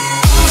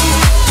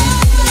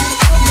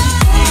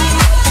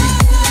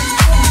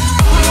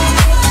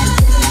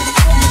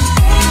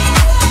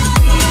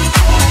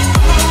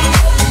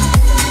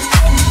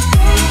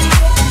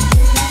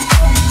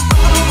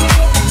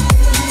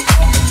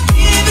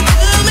 Give it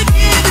to me,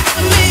 give it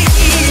to me.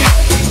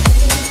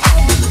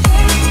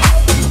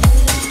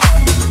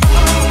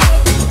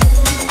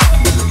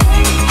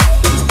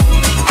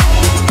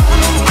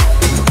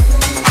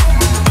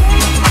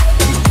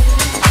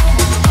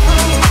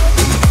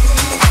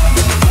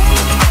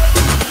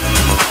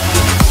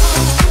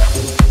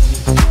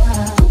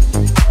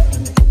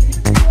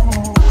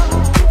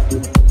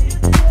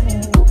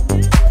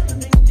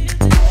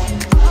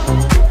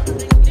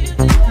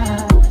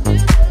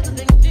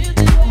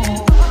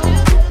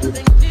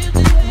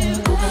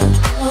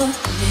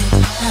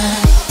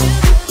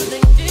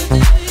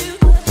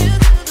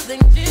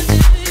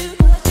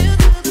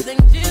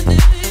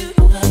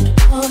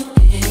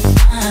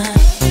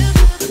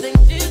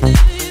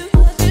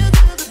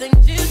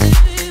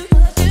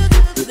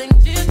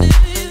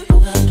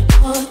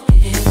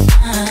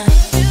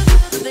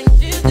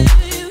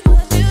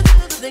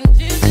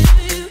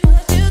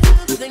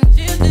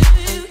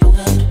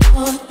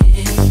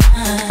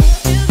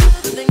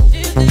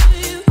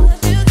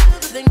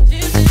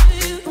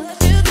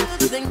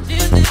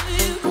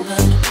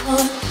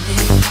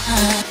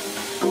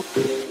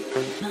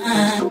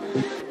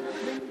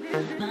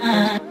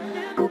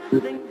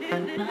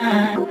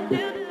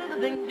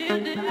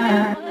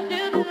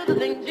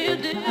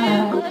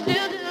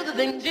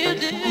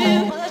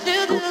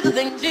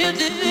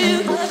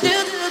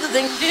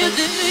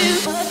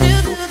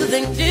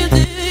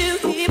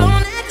 Keep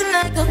on acting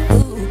like a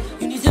fool.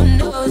 You need to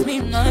know it's me,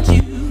 not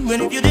you.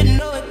 And if you didn't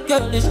know it,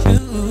 girl, it's true. I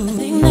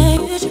think that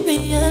you should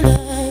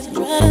realize and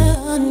try to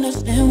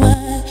understand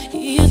why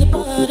he is a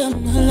part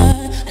of my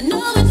life. I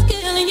know it's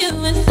killing you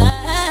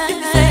inside. You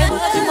can say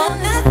what you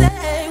wanna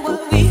say,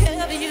 what we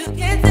have you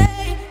can't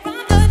say. From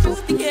the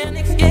truth you can't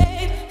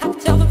escape. I can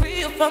tell the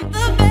real from the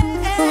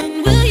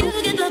fake. When will you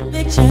get the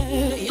picture?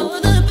 You're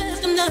the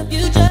best in the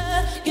future.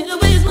 Get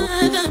away, it's my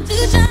time to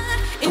shine.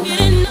 If you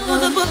didn't know,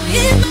 the boy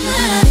is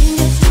mine. I think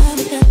it's time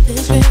we got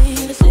this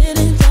right. Let's sit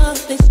and talk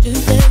face to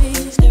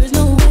face. There is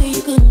no way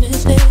you could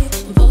mistake.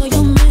 For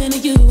your man, are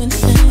you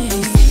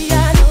insane? See, I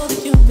know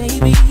that you may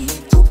be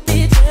just a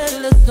bit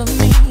jealous of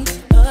me.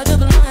 But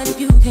double line if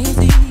you can't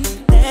see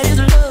that his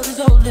love is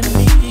holding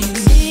me.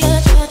 See, I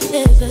tried to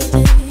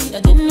hesitate. I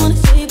didn't wanna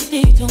say, but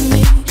they told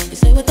me. You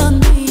say without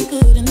me you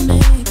couldn't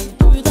make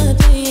through the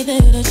day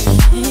that I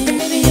shine.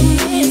 Maybe you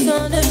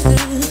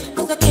misunderstood,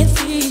 'cause I can't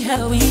see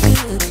how we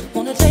could.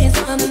 Wanna tell you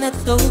something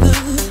that's so good.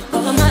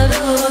 All of my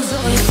love was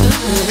all you could.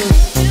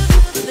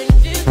 Think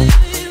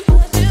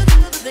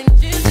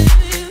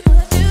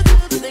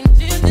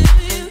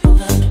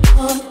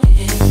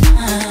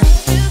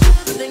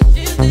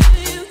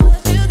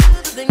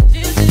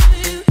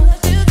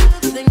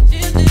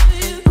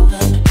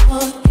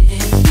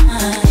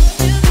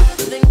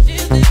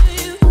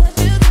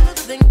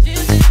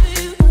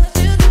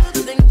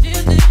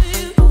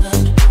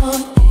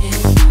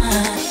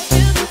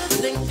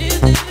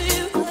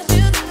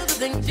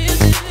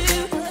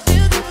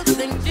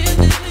you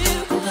do.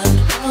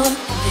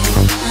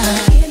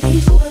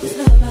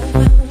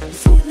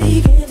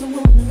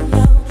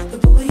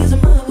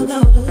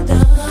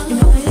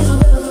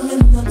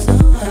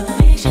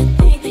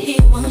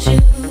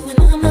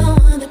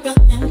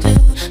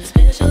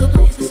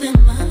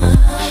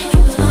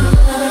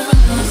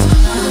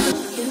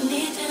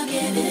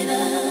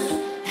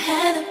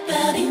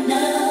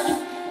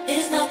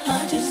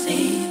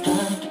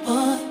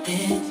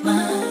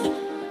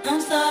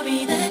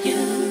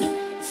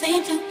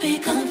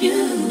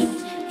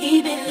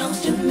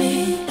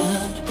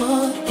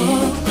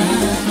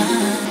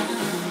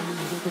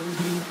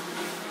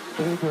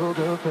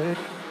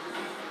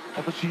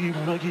 she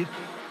wanna get.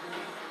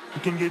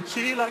 You can get,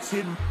 she likes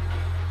it.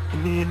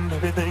 In the end,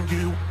 everything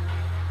you.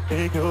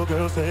 Hey,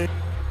 girl, say.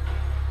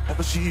 That's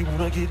what she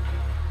wanna get.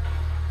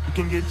 You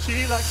can get,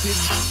 she likes it.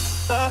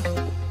 Da,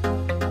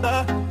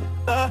 da,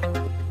 da,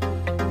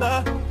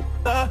 da,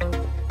 da,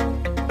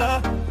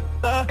 da,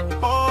 da.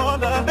 All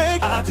the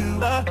things I do,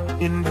 da,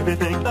 in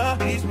everything that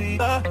please me,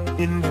 da,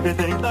 in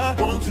everything that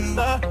I want to,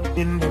 da,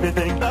 in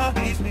everything that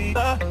please me,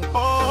 da.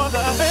 All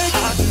the things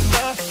I do,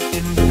 da,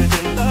 in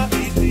everything that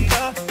please me,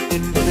 da,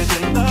 in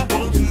everything that I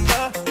want to,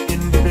 da,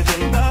 in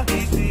everything that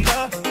please me,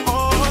 da.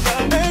 All the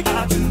things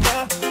I do, da,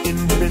 in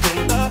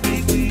everything that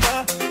please me, da,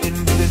 in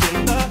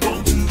everything that I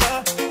want to, da,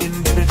 in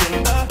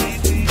everything that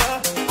please me, da.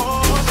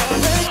 All the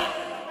things.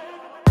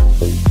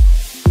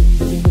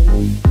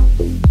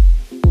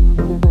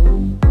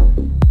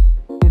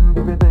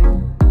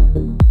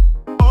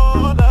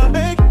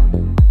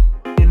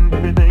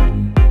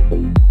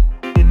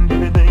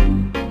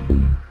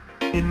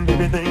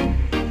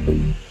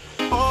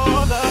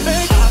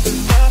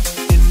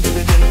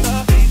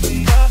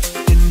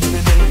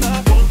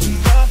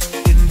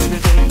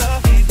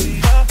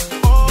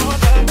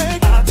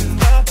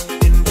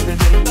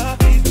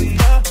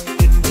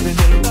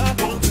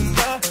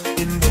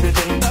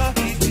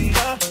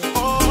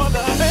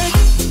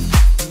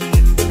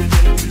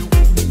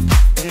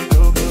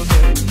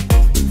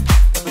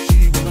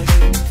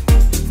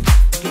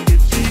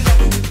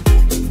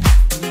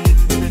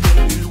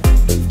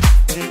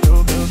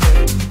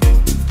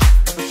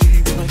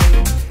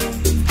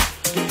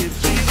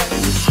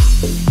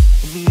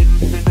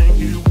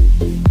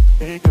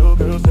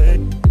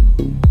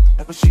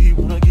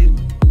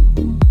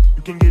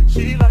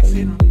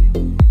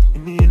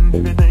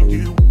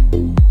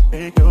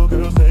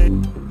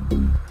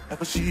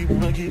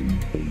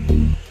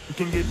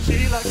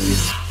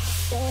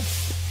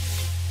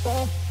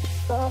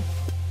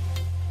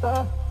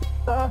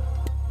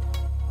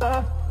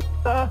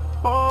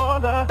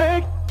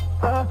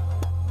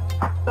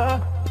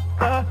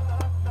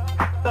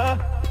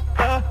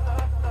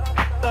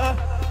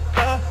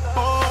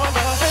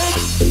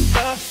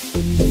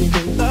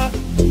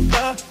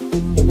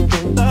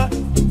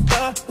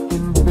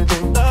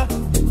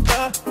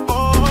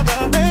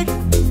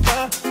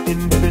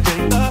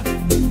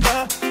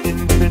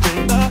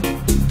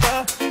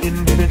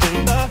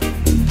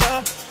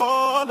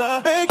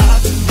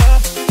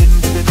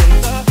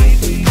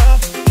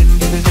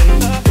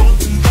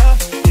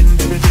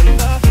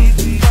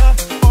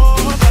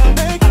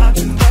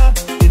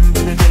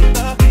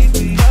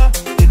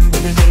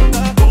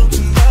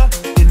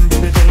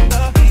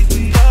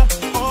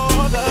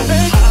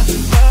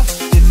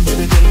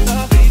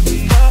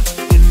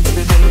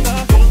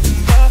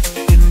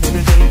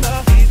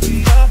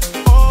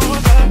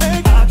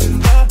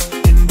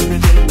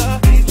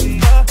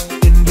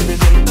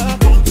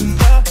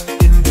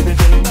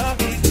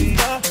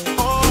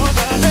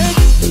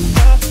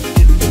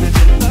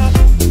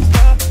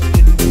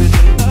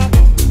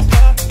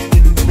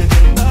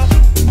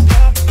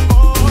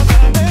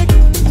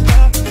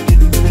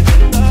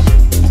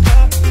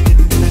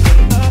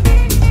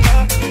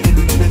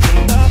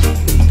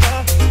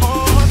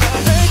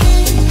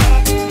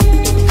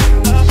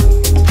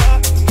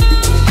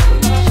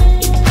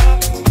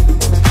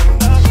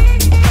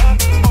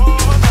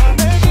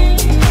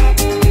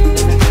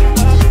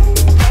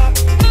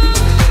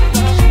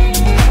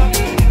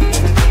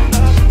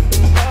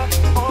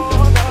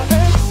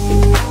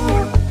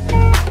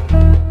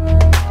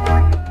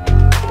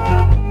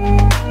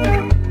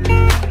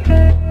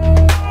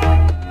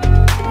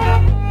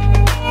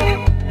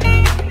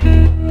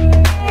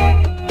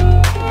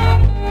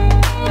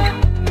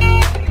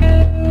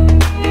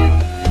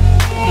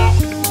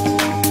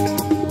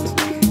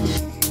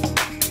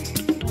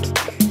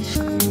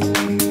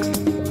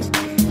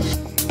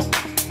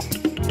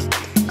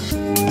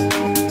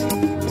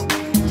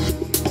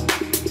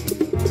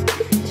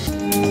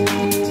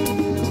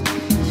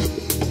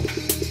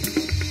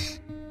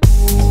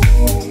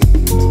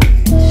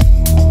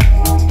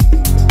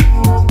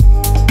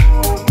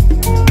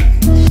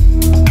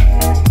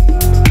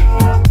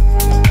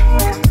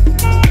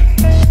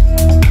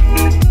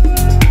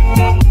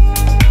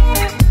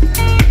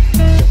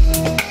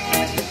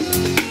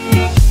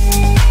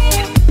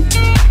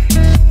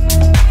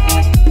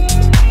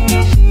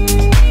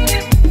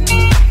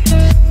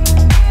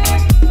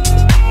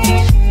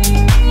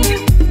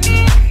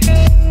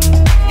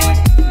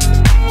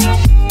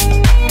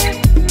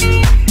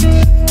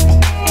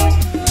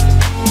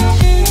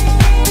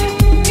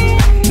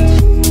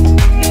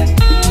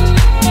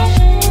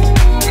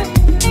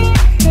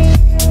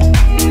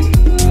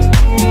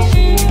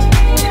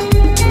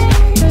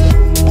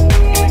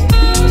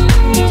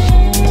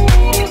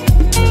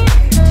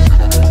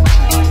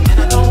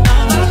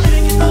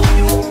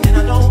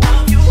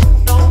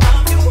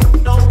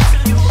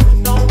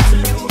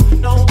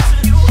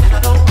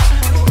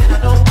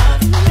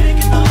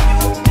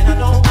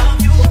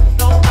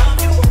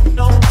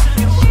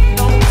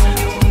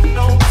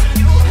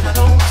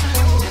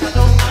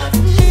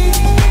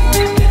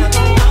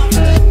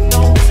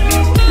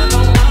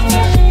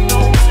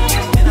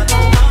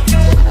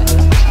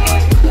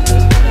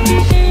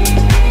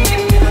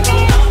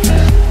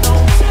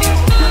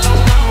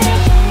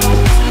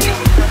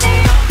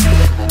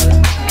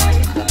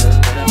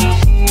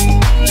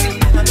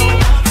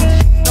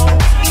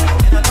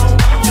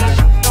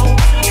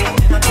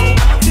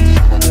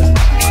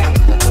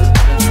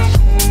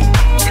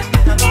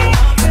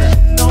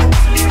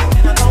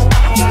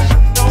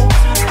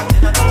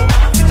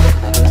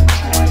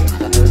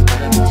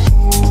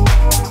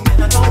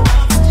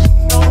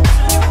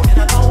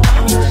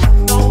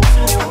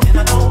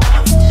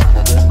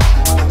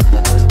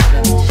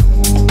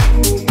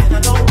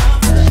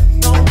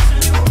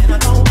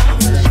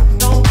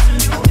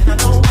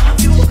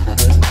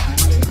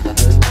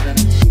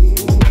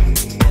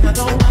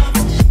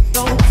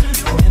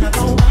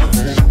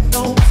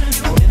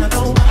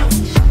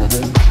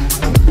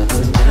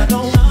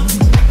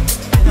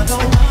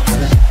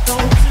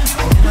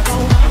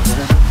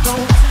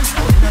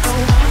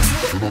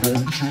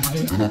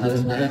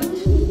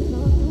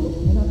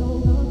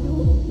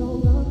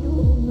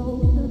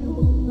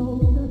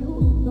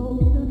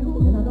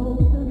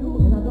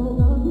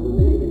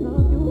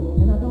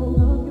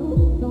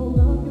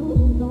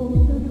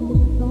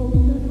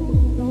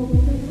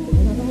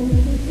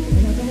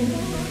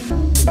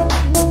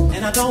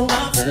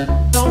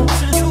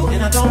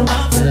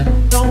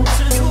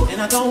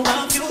 and I don't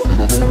love you. And I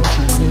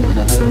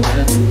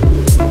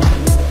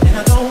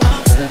don't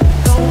love you,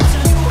 don't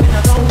listen you, and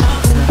I don't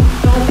love you,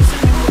 don't listen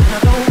you, and I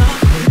don't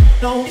love you,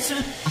 don't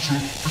listen.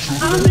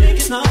 I'm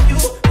thinking of you,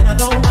 and I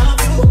don't love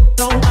you,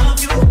 don't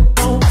love you,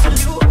 don't listen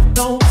you,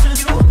 don't listen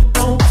you,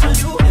 don't listen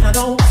you, and I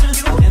don't listen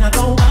you, and I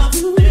don't love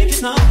you,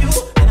 thinking of you,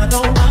 and I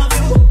don't love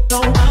you,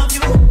 don't love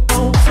you,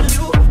 don't listen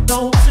you,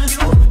 don't listen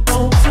you,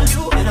 don't listen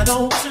you, and I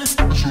don't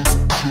listen. I'm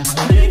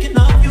thinking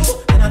of you,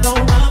 and I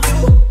don't love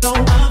you,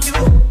 don't love you,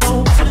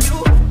 don't listen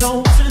you,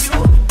 don't listen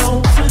you,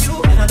 don't listen you,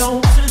 and I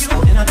don't listen you,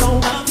 and I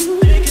don't love you,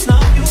 thinking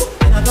of you,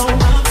 and I don't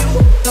love you,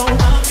 don't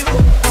love you,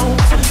 don't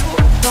listen you,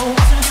 don't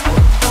listen you,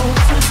 don't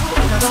listen you,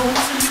 and I don't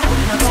listen you,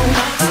 and I don't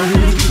love you,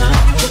 thinking of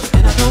you,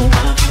 and I don't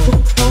love you,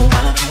 don't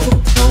love you,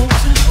 don't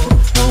listen you,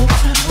 don't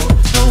listen you,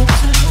 don't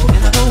listen you,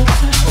 and I don't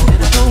listen you,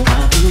 and I don't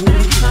love you,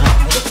 thinking of you,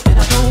 and I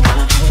don't love you,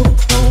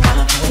 don't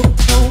love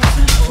you, don't listen you, don't listen you, don't listen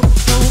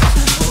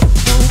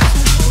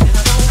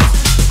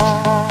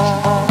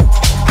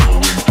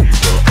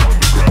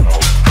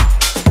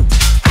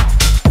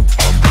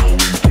you,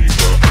 and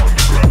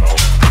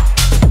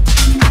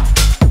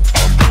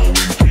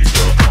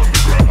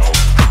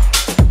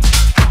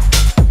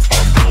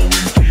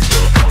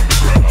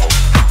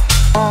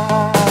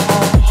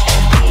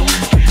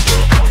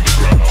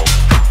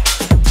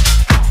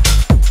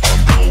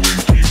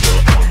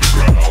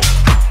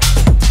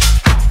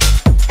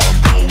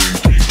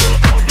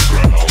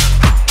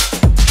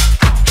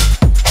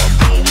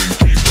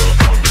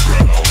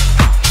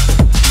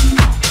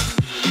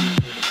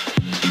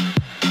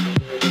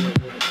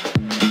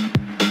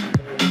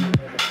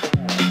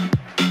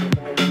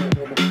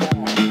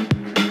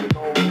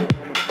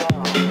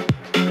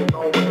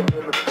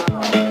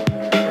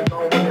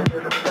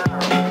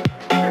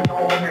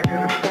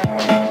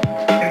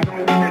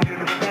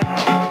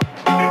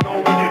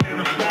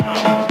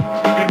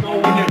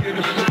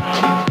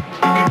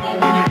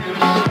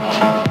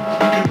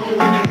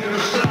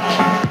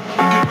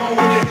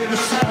don't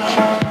listen.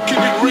 Keep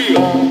it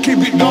real, keep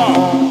it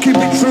dark, keep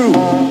it true.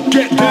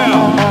 Get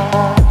down.